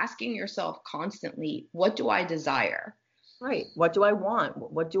as asking yourself constantly, what do I desire? Right. What do I want?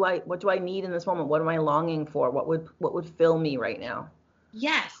 What do I need in this moment? What am I longing for? What would fill me right now?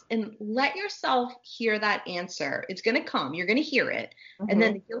 Yes. And let yourself hear that answer. It's going to come. You're going to hear it. And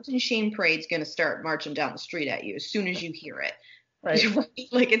then the guilt and shame parade is going to start marching down the street at you as soon as you hear it. Right.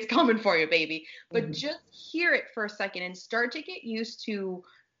 Like it's coming for you, baby. But just hear it for a second and start to get used to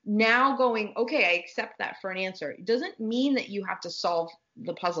now going, okay, I accept that for an answer. It doesn't mean that you have to solve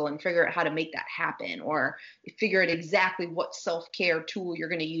the puzzle and figure out how to make that happen or figure out exactly what self-care tool you're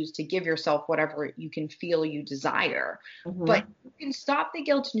going to use to give yourself whatever you can feel you desire. But you can stop the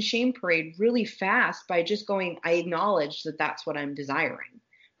guilt and shame parade really fast by just going, I acknowledge that that's what I'm desiring.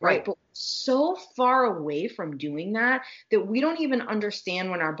 Right. But so far away from doing that we don't even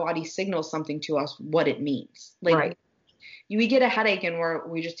understand when our body signals something to us, what it means. Like we get a headache and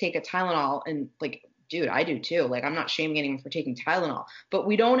we just take a Tylenol and like, dude, I do too. Like, I'm not shaming anyone for taking Tylenol, but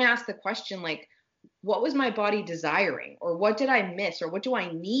we don't ask the question, like, what was my body desiring, or what did I miss, or what do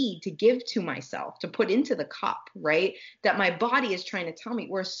I need to give to myself to put into the cup, right? That my body is trying to tell me.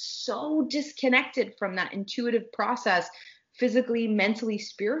 We're so disconnected from that intuitive process, physically, mentally,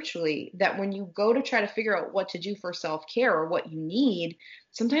 spiritually, that when you go to try to figure out what to do for self-care or what you need,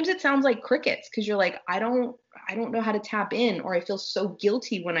 sometimes it sounds like crickets because you're like, I don't know how to tap in, or I feel so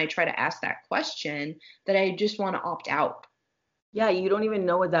guilty when I try to ask that question that I just want to opt out. Yeah, you don't even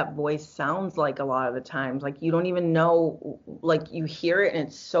know what that voice sounds like a lot of the times. Like you don't even know, like you hear it and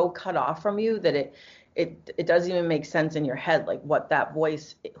it's so cut off from you that it doesn't even make sense in your head, like what that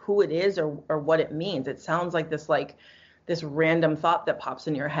voice, who it is or what it means. It sounds like this random thought that pops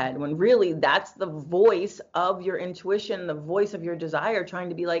in your head when really that's the voice of your intuition, the voice of your desire trying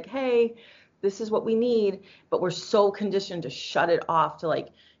to be like, hey, this is what we need. But we're so conditioned to shut it off, to like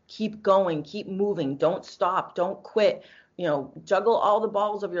keep going, keep moving, don't stop, don't quit, juggle all the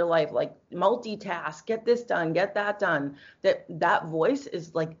balls of your life, like multitask, get this done, get that done. That voice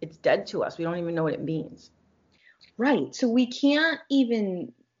is like, it's dead to us. We don't even know what it means. Right. So we can't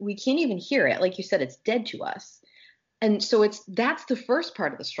even hear it. Like you said, it's dead to us. And so that's the first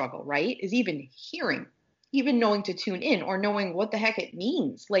part of the struggle, right? Is even hearing, even knowing to tune in or knowing what the heck it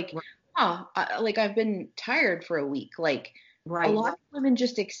means. Like, like I've been tired for a week. Like, a Right. lot of women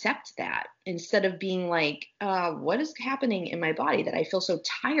just accept that instead of being like, what is happening in my body that I feel so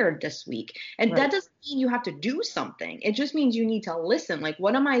tired this week? And Right. that doesn't mean you have to do something. It just means you need to listen. Like,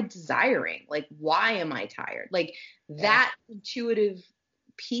 what am I desiring? Like, why am I tired? Like that intuitive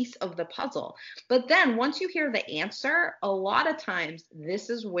piece of the puzzle. But then once you hear the answer, a lot of times this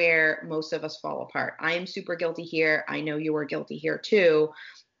is where most of us fall apart. I am super guilty here. I know you are guilty here too.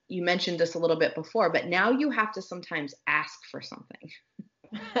 You mentioned this a little bit before, but now you have to sometimes ask for something.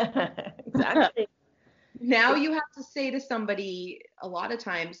 Exactly. Now you have to say to somebody a lot of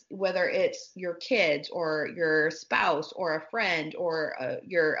times, whether it's your kids or your spouse or a friend or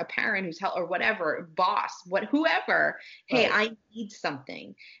you're a parent who's or whatever, boss, whoever, hey, Right. I need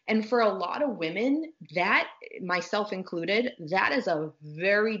something. And for a lot of women, that, myself included, that is a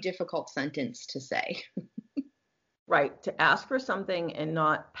very difficult sentence to say. Right. To ask for something and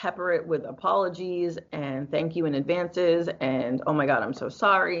not pepper it with apologies and thank you in advances and, oh my God, I'm so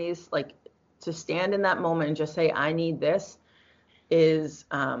sorry. Like, to stand in that moment and just say, I need this, is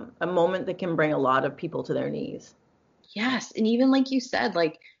a moment that can bring a lot of people to their knees. Yes, and even like you said,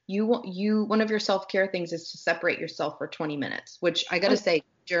 like one of your self-care things is to separate yourself for 20 minutes, which I got to say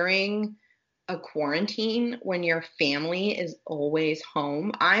during a quarantine when your family is always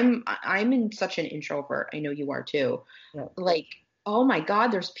home. I'm in such an introvert. I know you are too. Yeah. Like, oh my God,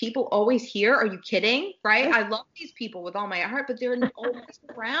 there's people always here. Are you kidding? Right? I love these people with all my heart, but they're always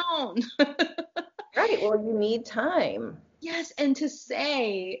around. Right. Well, you need time. Yes, and to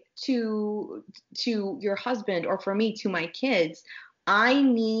say to your husband or for me to my kids, I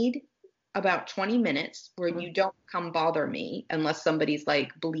need about 20 minutes where you don't come bother me unless somebody's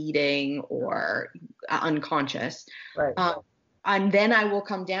like bleeding or unconscious. Right. And then I will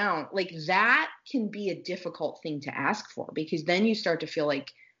come down. Like that can be a difficult thing to ask for because then you start to feel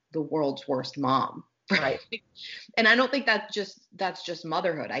like the world's worst mom. Right. And I don't think that's just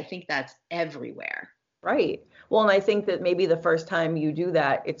motherhood. I think that's everywhere. Right. Well, and I think that maybe the first time you do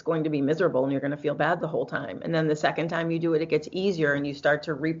that, it's going to be miserable and you're going to feel bad the whole time. And then the second time you do it, it gets easier and you start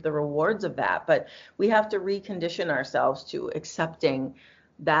to reap the rewards of that. But we have to recondition ourselves to accepting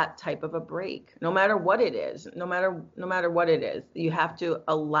that type of a break, no matter what it is, no matter what it is. You have to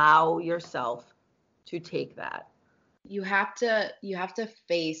allow yourself to take that. You have to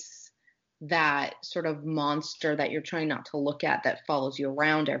face that sort of monster that you're trying not to look at that follows you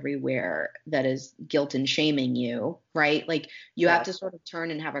around everywhere that is guilt and shaming you, right? Like you have to sort of turn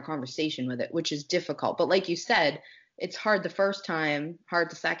and have a conversation with it, which is difficult. But like you said, it's hard the first time,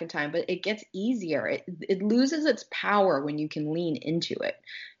 hard the second time, but it gets easier. It loses its power when you can lean into it.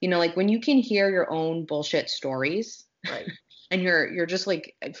 Like when you can hear your own bullshit stories. Right. And you're just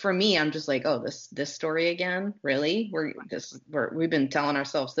like, for me, I'm just like, oh, this story again, really? We've been telling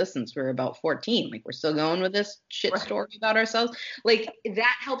ourselves this since we were about 14. Like we're still going with this shit story about ourselves. Like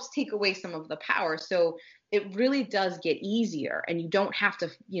that helps take away some of the power. So it really does get easier, and you don't have to,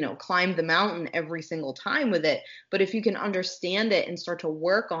 climb the mountain every single time with it. But if you can understand it and start to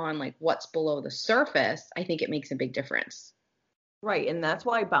work on like what's below the surface, I think it makes a big difference. Right. And that's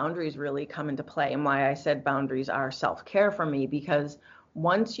why boundaries really come into play and why I said boundaries are self-care for me, because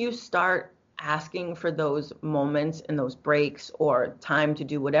once you start asking for those moments and those breaks or time to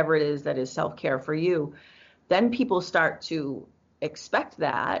do whatever it is that is self-care for you, then people start to expect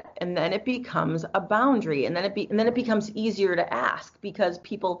that, and then it becomes a boundary, and then it becomes easier to ask because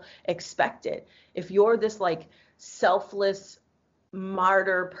people expect it. If you're this like selfless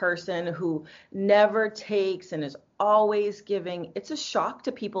martyr person who never takes and is always giving, it's a shock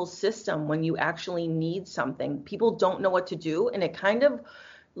to people's system when you actually need something. People don't know what to do, and it kind of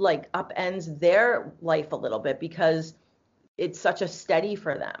like upends their life a little bit because it's such a steady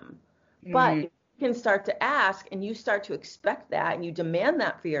for them. But if you can start to ask and you start to expect that and you demand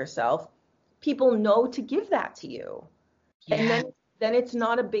that for yourself, people know to give that to you. Yeah. And then it's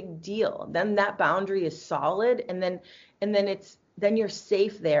not a big deal. Then that boundary is solid, and then you're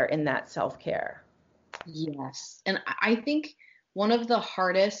safe there in that self-care. Yes. And I think one of the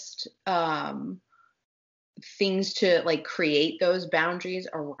hardest things to like create those boundaries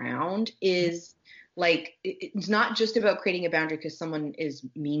around is like, it's not just about creating a boundary because someone is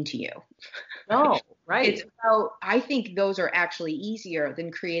mean to you. No, right. It's about, I think those are actually easier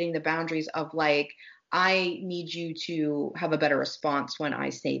than creating the boundaries of like, I need you to have a better response when I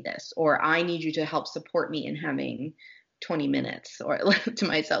say this, or I need you to help support me in having 20 minutes or to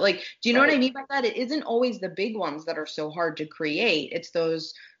myself. Like, do you know what I mean by that? It isn't always the big ones that are so hard to create. It's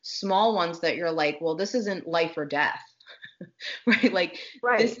those small ones that you're like, well, this isn't life or death, right? Like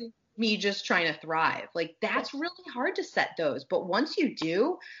me just trying to thrive. Like that's really hard to set those. But once you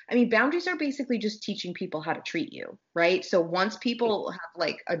do, I mean, boundaries are basically just teaching people how to treat you, right? So once people have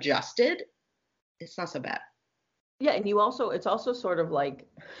like adjusted, it's not so bad. Yeah, and it's also sort of like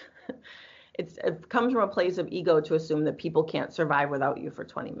it comes from a place of ego to assume that people can't survive without you for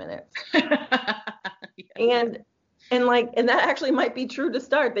 20 minutes. And and that actually might be true to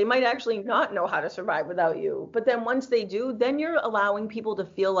start. They might actually not know how to survive without you. But then once they do, then you're allowing people to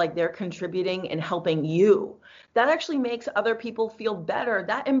feel like they're contributing and helping you. That actually makes other people feel better.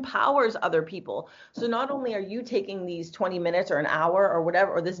 That empowers other people. So not only are you taking these 20 minutes or an hour or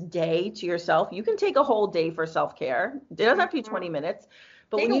whatever, or this day to yourself, you can take a whole day for self-care. It doesn't have to be 20 minutes.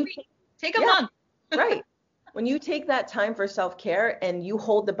 But take when you take a month. Right. When you take that time for self-care and you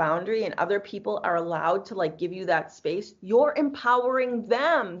hold the boundary and other people are allowed to like give you that space, you're empowering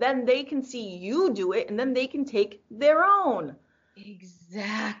them. Then they can see you do it and then they can take their own.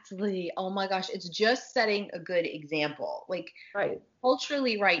 Exactly. Oh my gosh. It's just setting a good example. Like Right.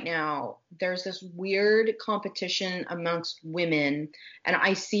 culturally right now, there's this weird competition amongst women, and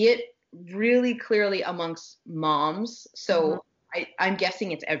I see it really clearly amongst moms. So I'm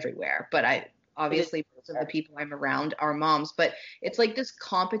guessing it's everywhere, but obviously most of the people I'm around are moms, but it's like this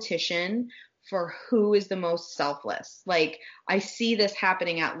competition for who is the most selfless. Like I see this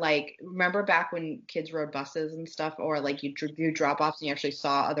happening at like, remember back when kids rode buses and stuff, or like you do drop offs and you actually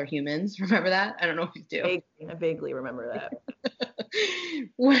saw other humans. Remember that? I don't know if you do. I vaguely remember that.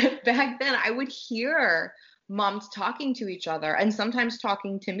 Back then I would hear moms talking to each other and sometimes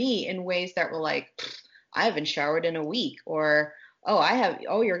talking to me in ways that were like, I haven't showered in a week, or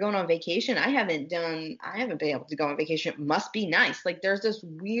you're going on vacation. I haven't been able to go on vacation. It must be nice. Like there's this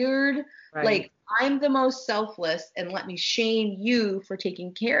weird, like I'm the most selfless and let me shame you for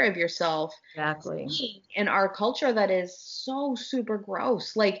taking care of yourself. Exactly. In our culture that is so super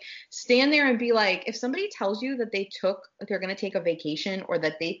gross. Like stand there and be like, if somebody tells you that they're going to take a vacation, or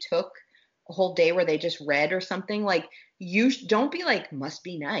that they took a whole day where they just read or something, like you don't be like, must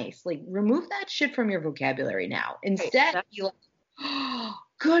be nice. Like remove that shit from your vocabulary now. Instead, be like, oh,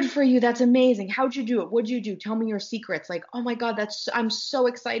 good for you. That's amazing. How'd you do it? What'd you do? Tell me your secrets. Like, oh my God, I'm so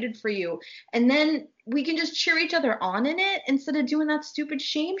excited for you. And then we can just cheer each other on in it instead of doing that stupid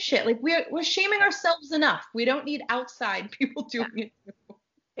shame shit. Like we're shaming ourselves enough. We don't need outside people doing it.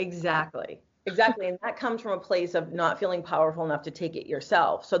 Exactly. And that comes from a place of not feeling powerful enough to take it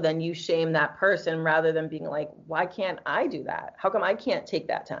yourself. So then you shame that person rather than being like, why can't I do that? How come I can't take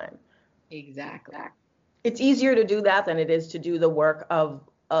that time? Exactly. It's easier to do that than it is to do the work of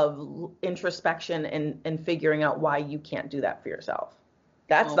introspection and figuring out why you can't do that for yourself.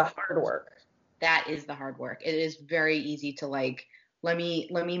 That's the hard work. That is the hard work. It is very easy to like, let me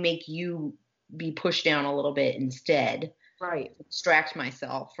make you be pushed down a little bit instead. Right. Distract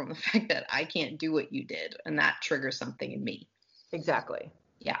myself from the fact that I can't do what you did, and that triggers something in me. Exactly.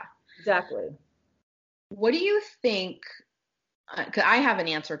 Yeah. Exactly. What do you think? 'Cause I have an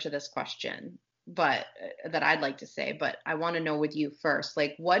answer to this question, but that I'd like to say, but I want to know with you first.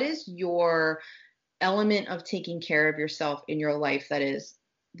 Like, what is your element of taking care of yourself in your life that is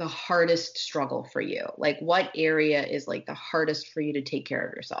the hardest struggle for you? Like, what area is like the hardest for you to take care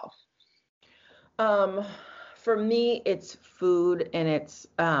of yourself? For me, it's food and it's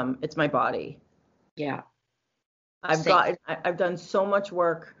my body. Yeah. I've done so much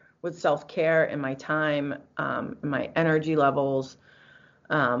work with self-care and my time, my energy levels.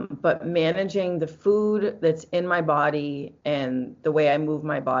 But managing the food that's in my body and the way I move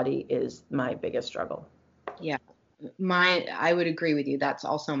my body is my biggest struggle. Yeah. I would agree with you. That's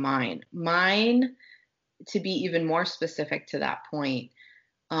also mine. Mine, to be even more specific to that point,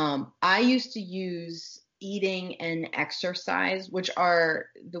 I used to use eating and exercise, which are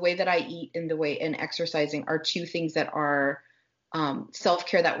the way that I eat and exercising are two things that are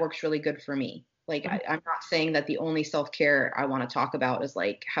self-care that works really good for me. Like I'm not saying that the only self-care I want to talk about is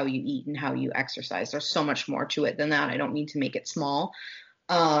like how you eat and how you exercise. There's so much more to it than that. I don't mean to make it small.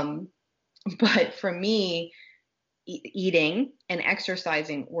 But for me, eating and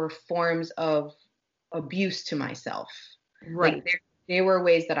exercising were forms of abuse to myself. Right. Like they were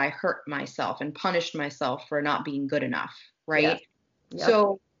ways that I hurt myself and punished myself for not being good enough. Right. Yep.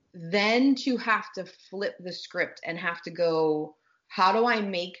 So then to have to flip the script and have to go, how do I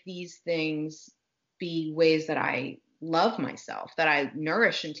make these things be ways that I love myself, that I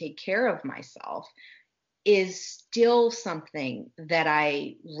nourish and take care of myself, is still something that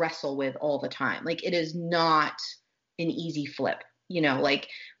I wrestle with all the time. Like it is not an easy flip. you know, like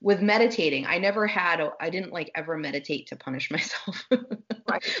with meditating, I didn't like ever meditate to punish myself.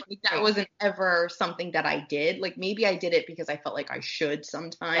 Right. Like that wasn't ever something that I did. Like maybe I did it because I felt like I should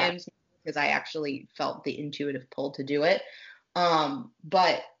sometimes, because I actually felt the intuitive pull to do it.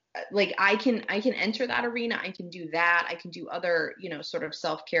 But like I can enter that arena. I can do that. I can do other, you know, sort of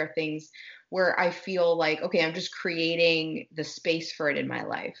self-care things where I feel like, okay, I'm just creating the space for it in my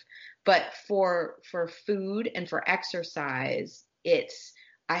life. But for food and for exercise,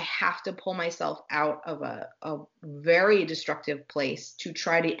 I have to pull myself out of a very destructive place to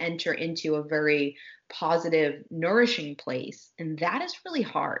try to enter into a very positive, nourishing place. And that is really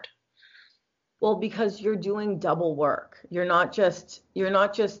hard. Well, because you're doing double work. You're not just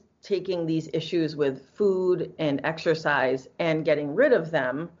taking these issues with food and exercise and getting rid of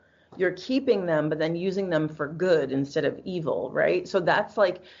them. You're keeping them, but then using them for good instead of evil, right? So that's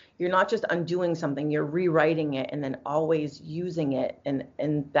like, you're not just undoing something, you're rewriting it and then always using it.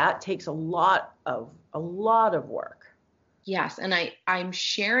 And that takes a lot of work. Yes. And I'm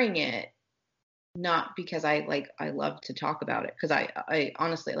sharing it not because I love to talk about it, because I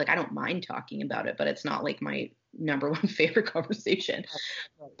honestly, like, I don't mind talking about it, but it's not like my number one favorite conversation.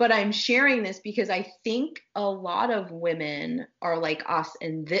 But I'm sharing this because I think a lot of women are like us,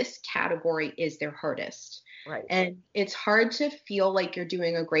 and this category is their hardest. Right. And it's hard to feel like you're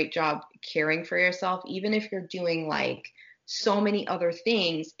doing a great job caring for yourself, even if you're doing like so many other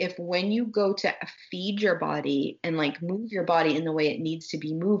things. If when you go to feed your body and like move your body in the way it needs to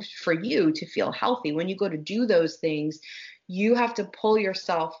be moved for you to feel healthy, when you go to do those things, you have to pull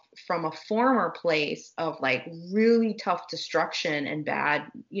yourself from a former place of like really tough destruction and bad,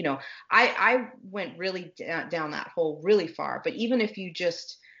 you know. I went really down that hole really far, but even if you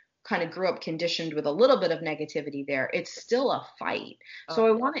just kind of grew up conditioned with a little bit of negativity there, it's still a fight. So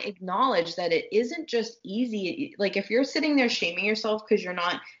I want to acknowledge that it isn't just easy. Like if you're sitting there shaming yourself because you're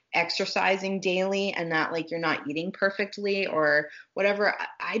not exercising daily and that like you're not eating perfectly or whatever,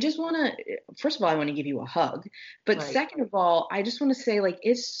 I just want to, first of all, I want to give you a hug. But Right. Second of all, I just want to say, like,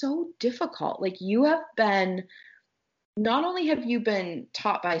 it's so difficult. Like not only have you been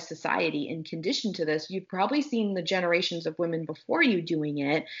taught by society and conditioned to this, you've probably seen the generations of women before you doing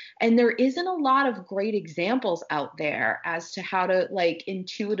it. And there isn't a lot of great examples out there as to how to like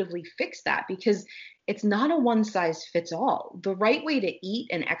intuitively fix that, because it's not a one size fits all. The right way to eat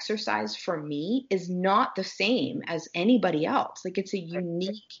and exercise for me is not the same as anybody else. Like it's a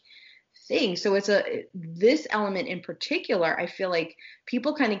unique thing. So this element in particular, I feel like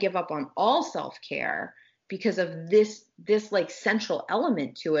people kind of give up on all self-care because of this like central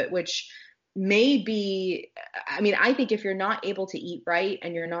element to it, which may be, I mean, I think if you're not able to eat right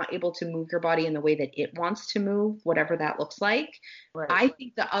and you're not able to move your body in the way that it wants to move, whatever that looks like, right, I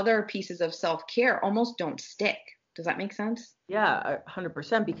think the other pieces of self-care almost don't stick. Does that make sense? Yeah,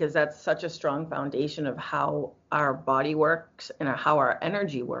 100%, because that's such a strong foundation of how our body works and how our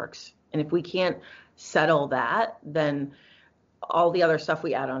energy works. And if we can't settle that, then all the other stuff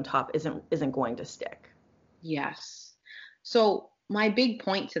we add on top isn't going to stick. Yes. So my big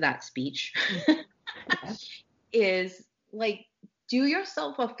point to that speech is like, do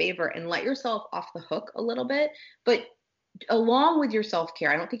yourself a favor and let yourself off the hook a little bit. But along with your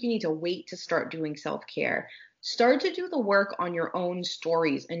self-care, I don't think you need to wait to start doing self-care. Start to do the work on your own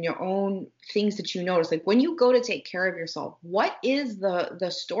stories and your own things that you notice. Like when you go to take care of yourself, what is the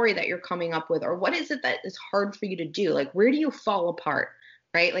story that you're coming up with? Or what is it that is hard for you to do? Like, where do you fall apart,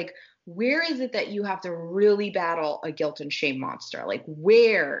 right? Like, where is it that you have to really battle a guilt and shame monster? Like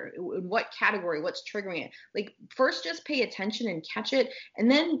where, in what category, what's triggering it? Like first just pay attention and catch it, and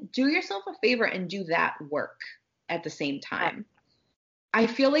then do yourself a favor and do that work at the same time. I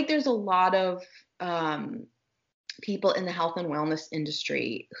feel like there's a lot of people in the health and wellness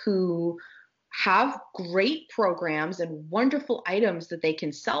industry who have great programs and wonderful items that they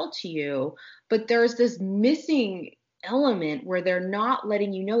can sell to you, but there's this missing element where they're not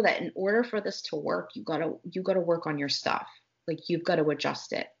letting you know that in order for this to work, you gotta work on your stuff. Like you've got to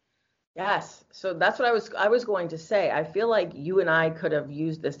adjust it. Yes. So that's what I was going to say. I feel like you and I could have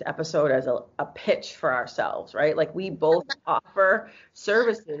used this episode as a pitch for ourselves, right? Like we both offer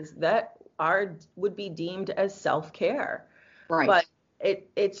services that would be deemed as self-care. Right. But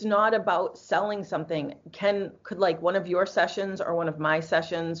it's not about selling something. Could like one of your sessions or one of my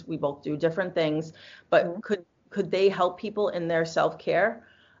sessions, we both do different things, but mm-hmm. could they help people in their self-care?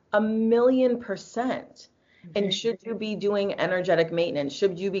 1,000,000%. Mm-hmm. And should you be doing energetic maintenance?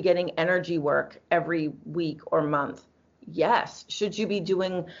 Should you be getting energy work every week or month? Yes. Should you be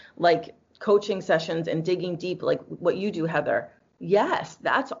doing like coaching sessions and digging deep like what you do, Heather? Yes,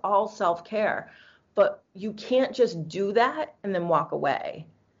 that's all self-care. but you can't just do that and then walk away.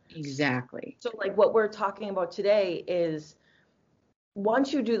 Exactly. So like what we're talking about today is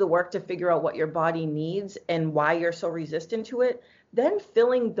once you do the work to figure out what your body needs and why you're so resistant to it, then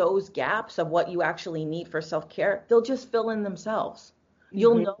filling those gaps of what you actually need for self-care, they'll just fill in themselves.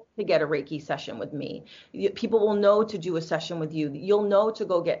 You'll Mm-hmm. know to get a Reiki session with me. People will know to do a session with you. You'll know to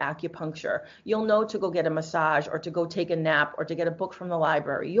go get acupuncture. You'll know to go get a massage or to go take a nap or to get a book from the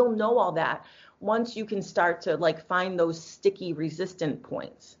library. You'll know all that once you can start to like find those sticky resistant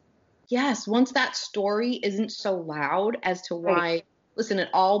points. Yes, once that story isn't so loud as to why, Right. listen, it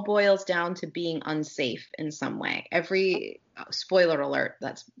all boils down to being unsafe in some way. Every spoiler alert,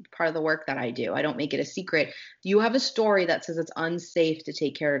 that's part of the work that I do. I don't make it a secret. You have a story that says it's unsafe to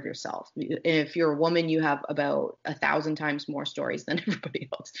take care of yourself. If you're a woman, you have about 1,000 times more stories than everybody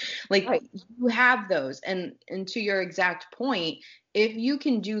else. Like Right. you have those. And to your exact point, if you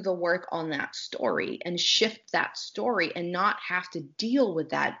can do the work on that story and shift that story and not have to deal with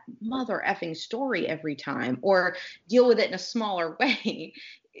that mother effing story every time or deal with it in a smaller way,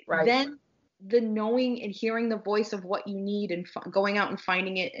 Right. then the knowing and hearing the voice of what you need and going out and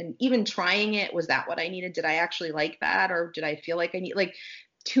finding it and even trying it, was that what I needed? Did I actually like that? Or did I feel like I need, like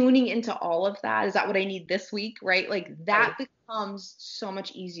tuning into all of that? Is that what I need this week? Right? Like that becomes so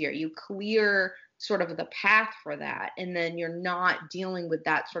much easier. You clear sort of the path for that, and then you're not dealing with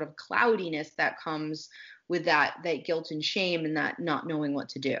that sort of cloudiness that comes with that guilt and shame and that not knowing what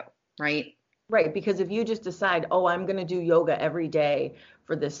to do. Right? Right, because if you just decide, oh, I'm going to do yoga every day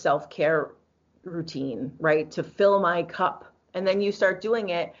for this self-care routine, right, to fill my cup, and then you start doing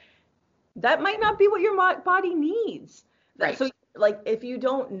it, that might not be what your body needs. Right. So, like, if you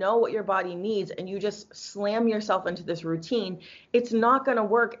don't know what your body needs and you just slam yourself into this routine, it's not going to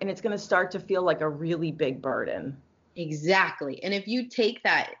work and it's going to start to feel like a really big burden. Exactly. And if you take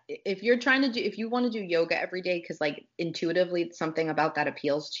that, if you're trying to do, if you want to do yoga every day, because like intuitively something about that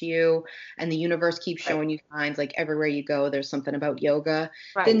appeals to you and the universe keeps showing you signs, like everywhere you go, there's something about yoga,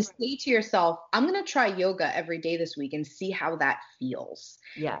 then say to yourself, I'm going to try yoga every day this week and see how that feels.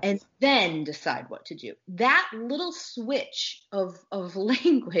 Yes. And then decide what to do. That little switch of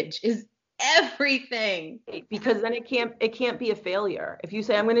language is everything, because then it can't be a failure. If you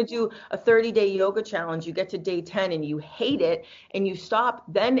say I'm going to do a 30-day yoga challenge, you get to day 10 and you hate it and you stop,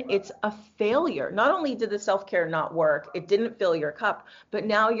 then it's a failure. Not only did the self-care not work, it didn't fill your cup, but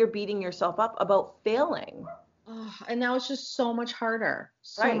now you're beating yourself up about failing. Oh, and now it's just so much harder.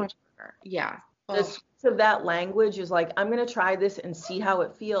 So much harder. Yeah. The switch of that language is like, I'm going to try this and see how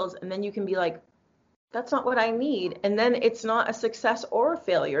it feels, and then you can be like, that's not what I need. And then it's not a success or a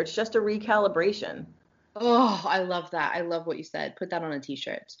failure. It's just a recalibration. Oh, I love that. I love what you said. Put that on a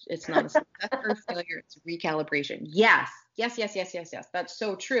t-shirt. It's not a success or a failure. It's recalibration. Yes. Yes, yes, yes, yes, yes. That's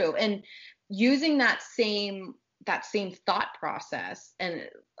so true. And using that same thought process and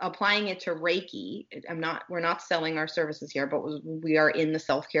applying it to Reiki. We're not selling our services here, but we are in the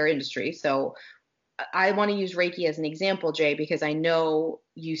self-care industry. So I want to use Reiki as an example, Jay, because I know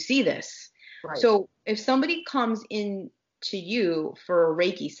you see this. Right. So if somebody comes in to you for a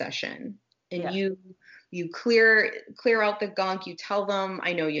Reiki session and you clear out the gunk, you tell them,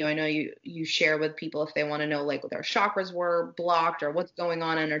 I know you share with people if they want to know like what their chakras were blocked or what's going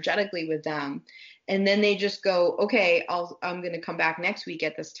on energetically with them. And then they just go, okay, I'm going to come back next week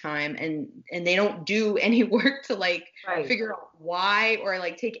at this time. And they don't do any work to like figure out why or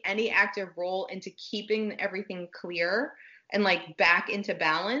like take any active role into keeping everything clear and like back into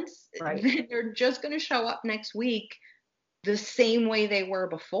balance. Then they're just going to show up next week the same way they were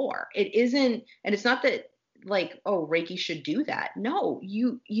before. It isn't, and it's not that like, oh, Reiki should do that. No,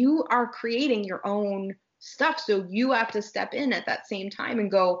 you are creating your own stuff. So you have to step in at that same time and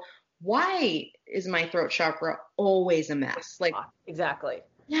go, why is my throat chakra always a mess? Like, exactly.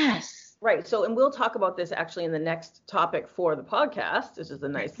 Yes. Right. So, and we'll talk about this actually in the next topic for the podcast. This is a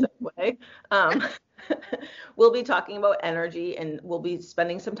nice segue. We'll be talking about energy and we'll be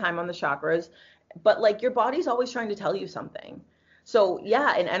spending some time on the chakras, but like your body's always trying to tell you something. So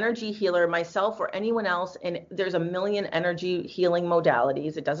yeah, an energy healer, myself or anyone else, and there's a million energy healing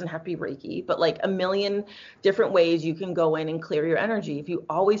modalities. It doesn't have to be Reiki, but like a million different ways you can go in and clear your energy. If you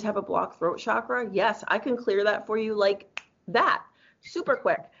always have a blocked throat chakra, yes, I can clear that for you like that, super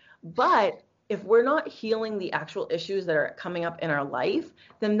quick. But if we're not healing the actual issues that are coming up in our life,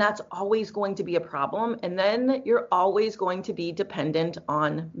 then that's always going to be a problem. And then you're always going to be dependent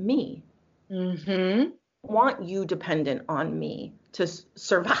on me. Mm-hmm. Want you dependent on me to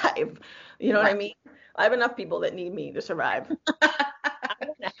survive. You know what I mean? I have enough people that need me to survive. I'm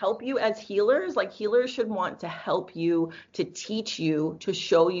going to help you as healers. Like healers should want to help you, to teach you, to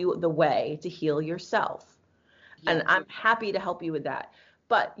show you the way to heal yourself. Yes. And I'm happy to help you with that.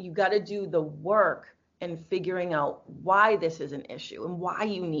 But you got to do the work in figuring out why this is an issue and why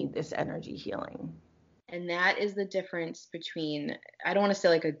you need this energy healing. And that is the difference between, I don't want to say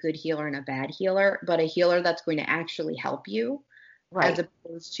like a good healer and a bad healer, but a healer that's going to actually help you, Right. as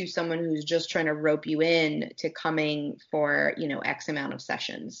opposed to someone who's just trying to rope you in to coming for, X amount of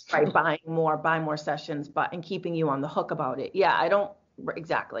sessions. Right. Buy more sessions, and keeping you on the hook about it. Yeah, I don't,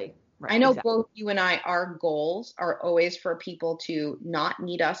 exactly. Right, I know exactly. both you and I, our goals are always for people to not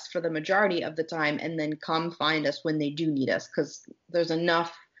need us for the majority of the time and then come find us when they do need us, because there's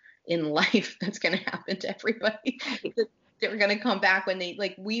enough in life that's going to happen to everybody that they're going to come back when they,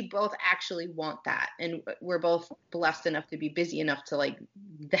 like, we both actually want that. And we're both blessed enough to be busy enough to, like,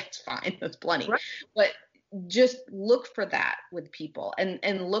 that's fine. That's plenty. Right. But just look for that with people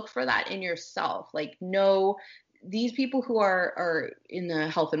and look for that in yourself. Like, no, these people who are in the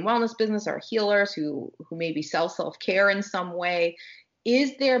health and wellness business are healers who maybe sell self-care in some way.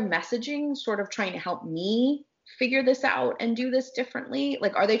 Is their messaging sort of trying to help me figure this out and do this differently?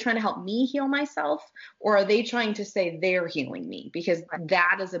 Like, are they trying to help me heal myself, or are they trying to say they're healing me? Because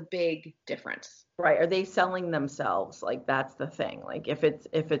that is a big difference. Right. Are they selling themselves? Like, that's the thing. Like, if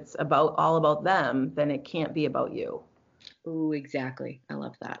it's about all about them, then it can't be about you. Ooh, exactly. I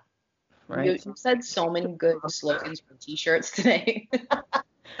love that. Right. You said so many good slogans for t-shirts today.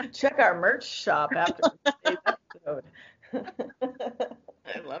 Check our merch shop after today's episode.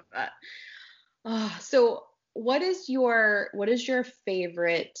 I love that. So what is your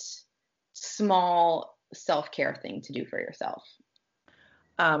favorite small self-care thing to do for yourself?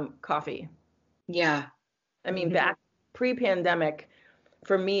 Coffee. Yeah. I mean, back pre-pandemic,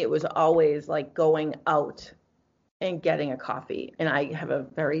 for me, it was always like going out and getting a coffee. And I have a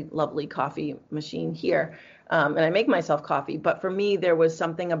very lovely coffee machine here. And I make myself coffee. But for me, there was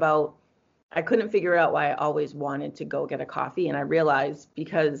something about, I couldn't figure out why I always wanted to go get a coffee. And I realized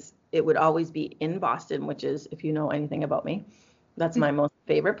because it would always be in Boston, which is, if you know anything about me, that's my most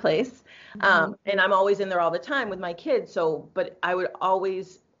favorite place. And I'm always in there all the time with my kids. But I would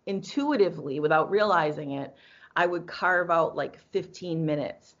always intuitively, without realizing it, I would carve out like 15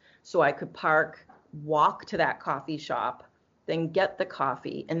 minutes so I could park, walk to that coffee shop, then get the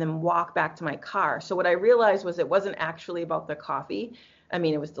coffee, and then walk back to my car. So what I realized was it wasn't actually about the coffee. I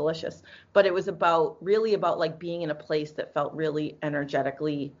mean, it was delicious, but it was really about like being in a place that felt really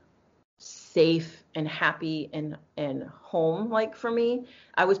energetically safe and happy and home. Like for me,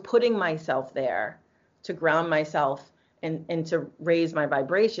 I was putting myself there to ground myself and to raise my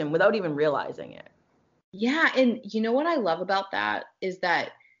vibration without even realizing it. Yeah. And you know what I love about that is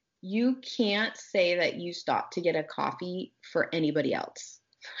that you can't say that you stopped to get a coffee for anybody else.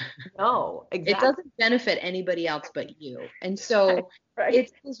 No, exactly. It doesn't benefit anybody else but you. And so Right.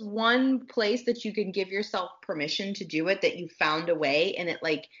 It's this one place that you can give yourself permission to do it, that you found a way, and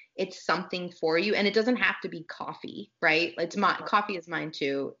it's something for you. And it doesn't have to be coffee, right? Coffee is mine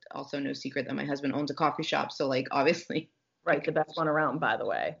too. Also, no secret that my husband owns a coffee shop. So like, obviously. Right. The best one around, by the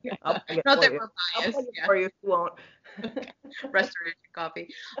way. I'll plug it Not for that you. we're I'll biased. plug it for you if you won't. Restoration coffee.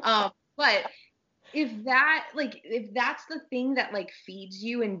 But if that's the thing that like feeds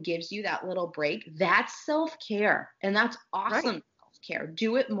you and gives you that little break, that's self-care, and that's awesome. Right. Self-care.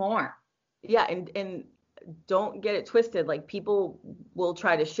 Do it more. Yeah, and don't get it twisted. Like people will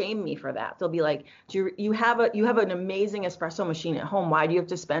try to shame me for that. They'll be like, you have an amazing espresso machine at home. Why do you have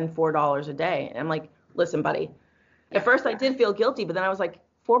to spend $4 a day? And I'm like, listen, buddy. At first I did feel guilty, but then I was like,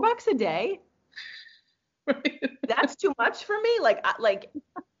 $4 a day? That's too much for me. Like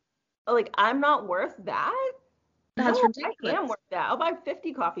I'm not worth that. That's ridiculous. I am worth that. I'll buy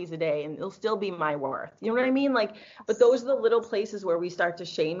 50 coffees a day and it'll still be my worth. You know what I mean? Like, but those are the little places where we start to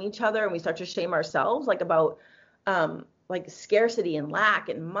shame each other and we start to shame ourselves, like about like scarcity and lack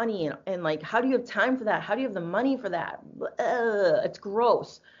and money and like, how do you have time for that? How do you have the money for that? It's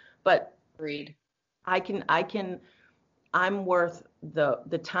gross. But Agreed. I'm worth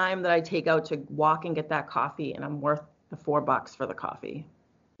the time that I take out to walk and get that coffee, and I'm worth the $4 for the coffee.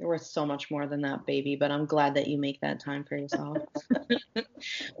 You're worth so much more than that, baby, but I'm glad that you make that time for yourself.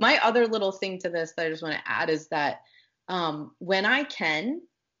 My other little thing to this that I just want to add is that when I can,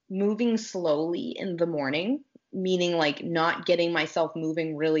 moving slowly in the morning, meaning like not getting myself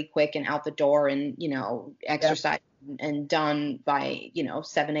moving really quick and out the door and, exercise and done by,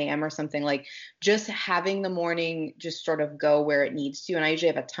 7 a.m. or something, like just having the morning just sort of go where it needs to. And I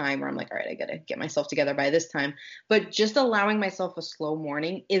usually have a time where I'm like, all right, I got to get myself together by this time. But just allowing myself a slow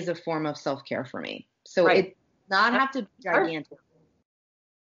morning is a form of self-care for me. So It does not have to be gigantic.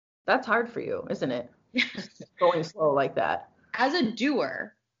 That's hard for you, isn't it? Yes. Going slow like that. As a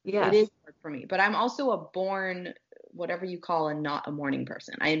doer, it Yes. is hard for me, but I'm also a born, whatever you call, a not a morning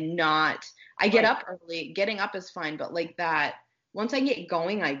person. I am not, I get Right. up early. Getting up is fine, but like that, once I get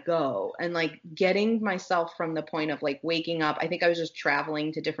going, I go. And like getting myself from the point of like waking up, I think I was just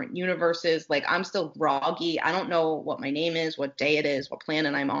traveling to different universes. Like I'm still groggy. I don't know what my name is, what day it is, what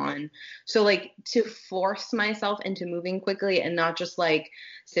planet I'm on. So like to force myself into moving quickly and not just like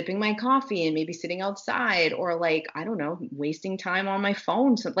sipping my coffee and maybe sitting outside or like, I don't know, wasting time on my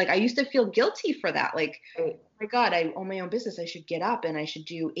phone. So like I used to feel guilty for that. Like, Right. oh my God, I own my own business. I should get up and I should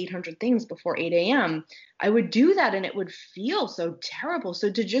do 800 things before 8 a.m. I would do that and it would feel so terrible.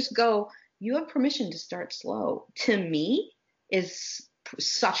 So to just go, you have permission to start slow, to me is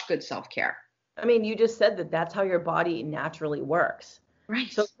such good self-care. I mean, you just said that that's how your body naturally works.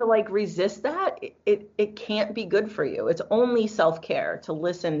 Right. So to like resist that, it can't be good for you. It's only self-care to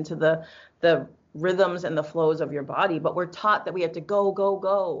listen to the rhythms and the flows of your body, but we're taught that we have to go, go,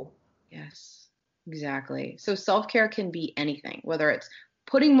 go. Yes, exactly. So self-care can be anything, whether it's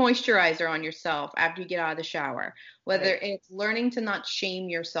putting moisturizer on yourself after you get out of the shower, whether Right. it's learning to not shame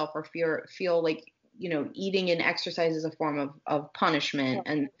yourself or feel like, eating and exercise is a form of punishment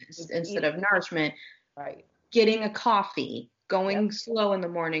and instead of nourishment, Right. getting a coffee, Yep. going slow in the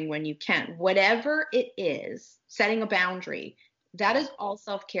morning when you can, whatever it is, setting a boundary. That is all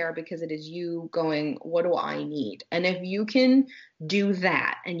self care because it is you going, what do I need? And if you can do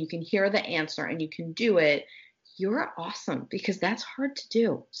that and you can hear the answer and you can do it, you're awesome because that's hard to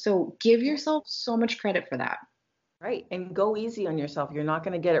do. So give yourself so much credit for that. Right. And go easy on yourself. You're not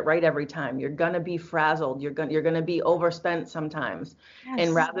going to get it right every time. You're going to be frazzled. You're going to be overspent sometimes. And Yes.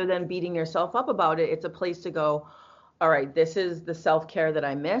 rather than beating yourself up about it, it's a place to go, all right, this is the self-care that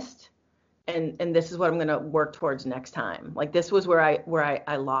I missed. And this is what I'm going to work towards next time. Like this was where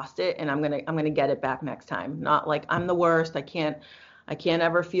I lost it and I'm going to get it back next time. Not like I'm the worst. I can't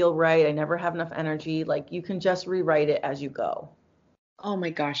ever feel right. I never have enough energy. Like you can just rewrite it as you go. Oh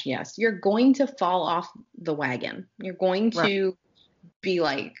my gosh, yes. You're going to fall off the wagon. You're going Right. to be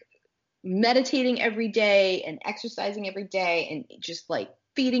like meditating every day and exercising every day and just like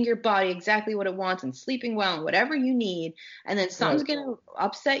feeding your body exactly what it wants and sleeping well and whatever you need. And then something's Right. going to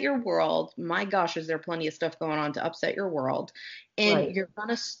upset your world. My gosh, is there plenty of stuff going on to upset your world? And Right. you're going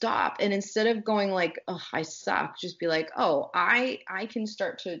to stop. And instead of going like, oh, I suck, just be like, oh, I can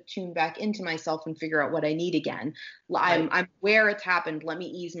start to tune back into myself and figure out what I need again. Right. I'm where it's happened. Let me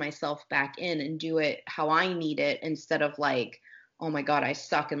ease myself back in and do it how I need it instead of like, oh my God, I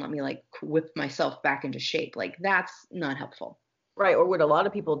suck and let me like whip myself back into shape. Like that's not helpful. Right. Or what a lot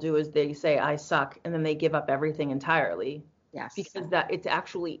of people do is they say, I suck, and then they give up everything entirely Yes. because that it's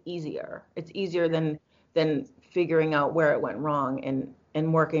actually easier. It's easier than figuring out where it went wrong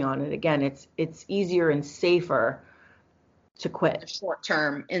and working on it again. It's easier and safer to quit. In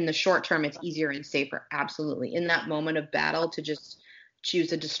the short term, it's easier and safer. Absolutely. In that moment of battle to just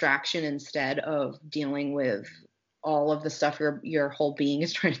choose a distraction instead of dealing with all of the stuff your whole being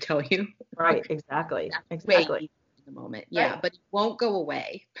is trying to tell you. Right. Exactly. That's way Exactly. easier in the moment. Yeah, Right. but it won't go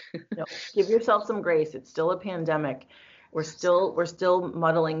away. No, give yourself some grace. It's still a pandemic. We're still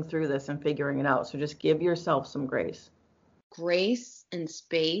muddling through this and figuring it out. So just give yourself some grace. Grace and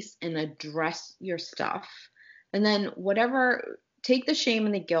space and address your stuff. And then whatever, take the shame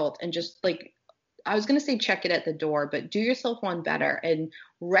and the guilt and just like, I was going to say check it at the door, but do yourself one better and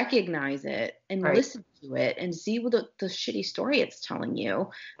recognize it and Right. listen to it and see what the shitty story it's telling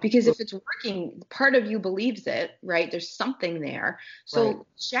you. Because if it's working, part of you believes it, right? There's something there. So Right.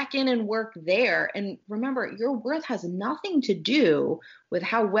 check in and work there. And remember, your worth has nothing to do with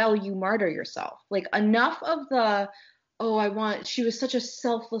how well you martyr yourself. Like enough of the, oh, she was such a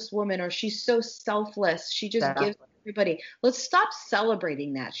selfless woman, or she's so selfless. She just gives Exactly. everybody. Let's stop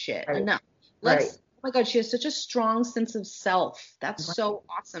celebrating that shit. Right. Enough. Right. Oh my God, she has such a strong sense of self. That's Right. so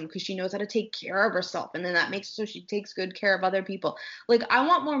awesome because she knows how to take care of herself. And then that makes so she takes good care of other people. Like, I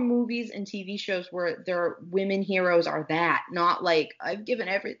want more movies and TV shows where their women heroes are that, not like, I've given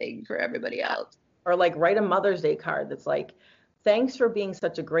everything for everybody else. Or like write a Mother's Day card that's like, thanks for being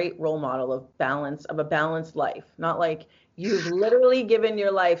such a great role model of a balanced life. Not like you've literally given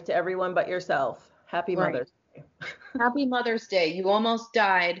your life to everyone but yourself. Happy Right. Mother's Day. Happy Mother's Day. You almost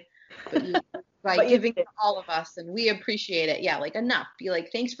died, but you by But you giving did. to all of us, and we appreciate it. Yeah, like enough. Be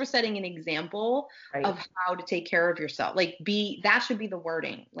like, thanks for setting an example Right. of how to take care of yourself. Like, that should be the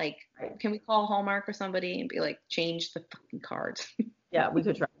wording. Like, Right. can we call Hallmark or somebody and be like, change the fucking cards? Yeah, we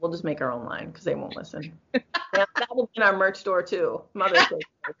could try. We'll just make our own line because they won't listen. That will be in our merch store too. Mother's Day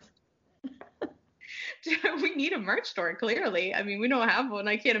cards. We need a merch store, clearly. I mean, we don't have one.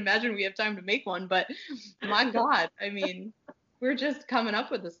 I can't imagine we have time to make one, but my God, I mean, we're just coming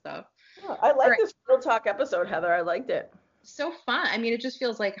up with this stuff. Yeah, I like this real talk episode, Heather. I liked it. So fun. I mean, it just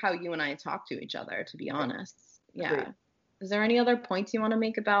feels like how you and I talk to each other, to be honest. Yeah. Agreed. Is there any other points you want to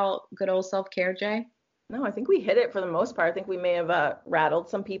make about good old self-care, Jay? No, I think we hit it for the most part. I think we may have rattled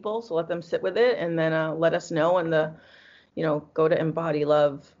some people, so let them sit with it and then let us know in the, go to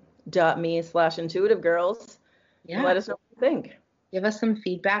embodylove.me/intuitivegirls. Yeah. And let us know what you think. Give us some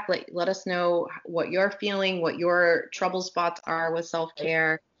feedback. Let us know what you're feeling, what your trouble spots are with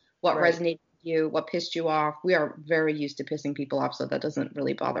self-care, what resonated with you, what pissed you off. We are very used to pissing people off, so that doesn't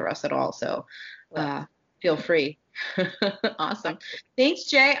really bother us at all. So feel free. Awesome. Thanks,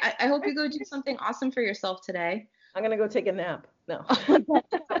 Jay. I hope you go do something awesome for yourself today. I'm going to go take a nap. No.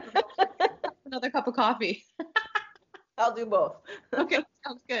 Another cup of coffee. I'll do both. Okay,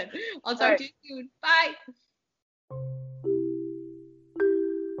 sounds good. I'll talk to you soon. Bye.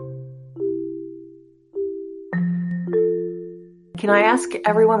 Can I ask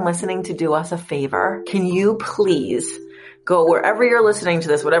everyone listening to do us a favor? Can you please go wherever you're listening to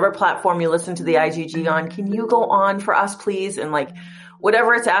this, whatever platform you listen to the IGG on, can you go on for us, please? And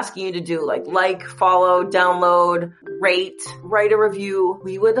whatever it's asking you to do, like, follow, download, rate, write a review.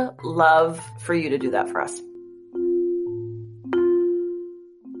 We would love for you to do that for us.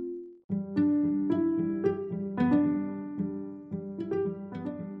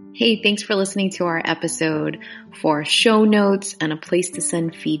 Hey, thanks for listening to our episode. For show notes and a place to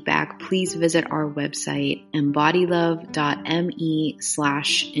send feedback, please visit our website,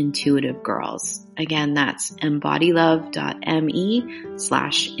 embodylove.me/intuitivegirls. Again, that's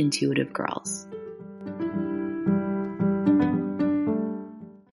embodylove.me/intuitivegirls.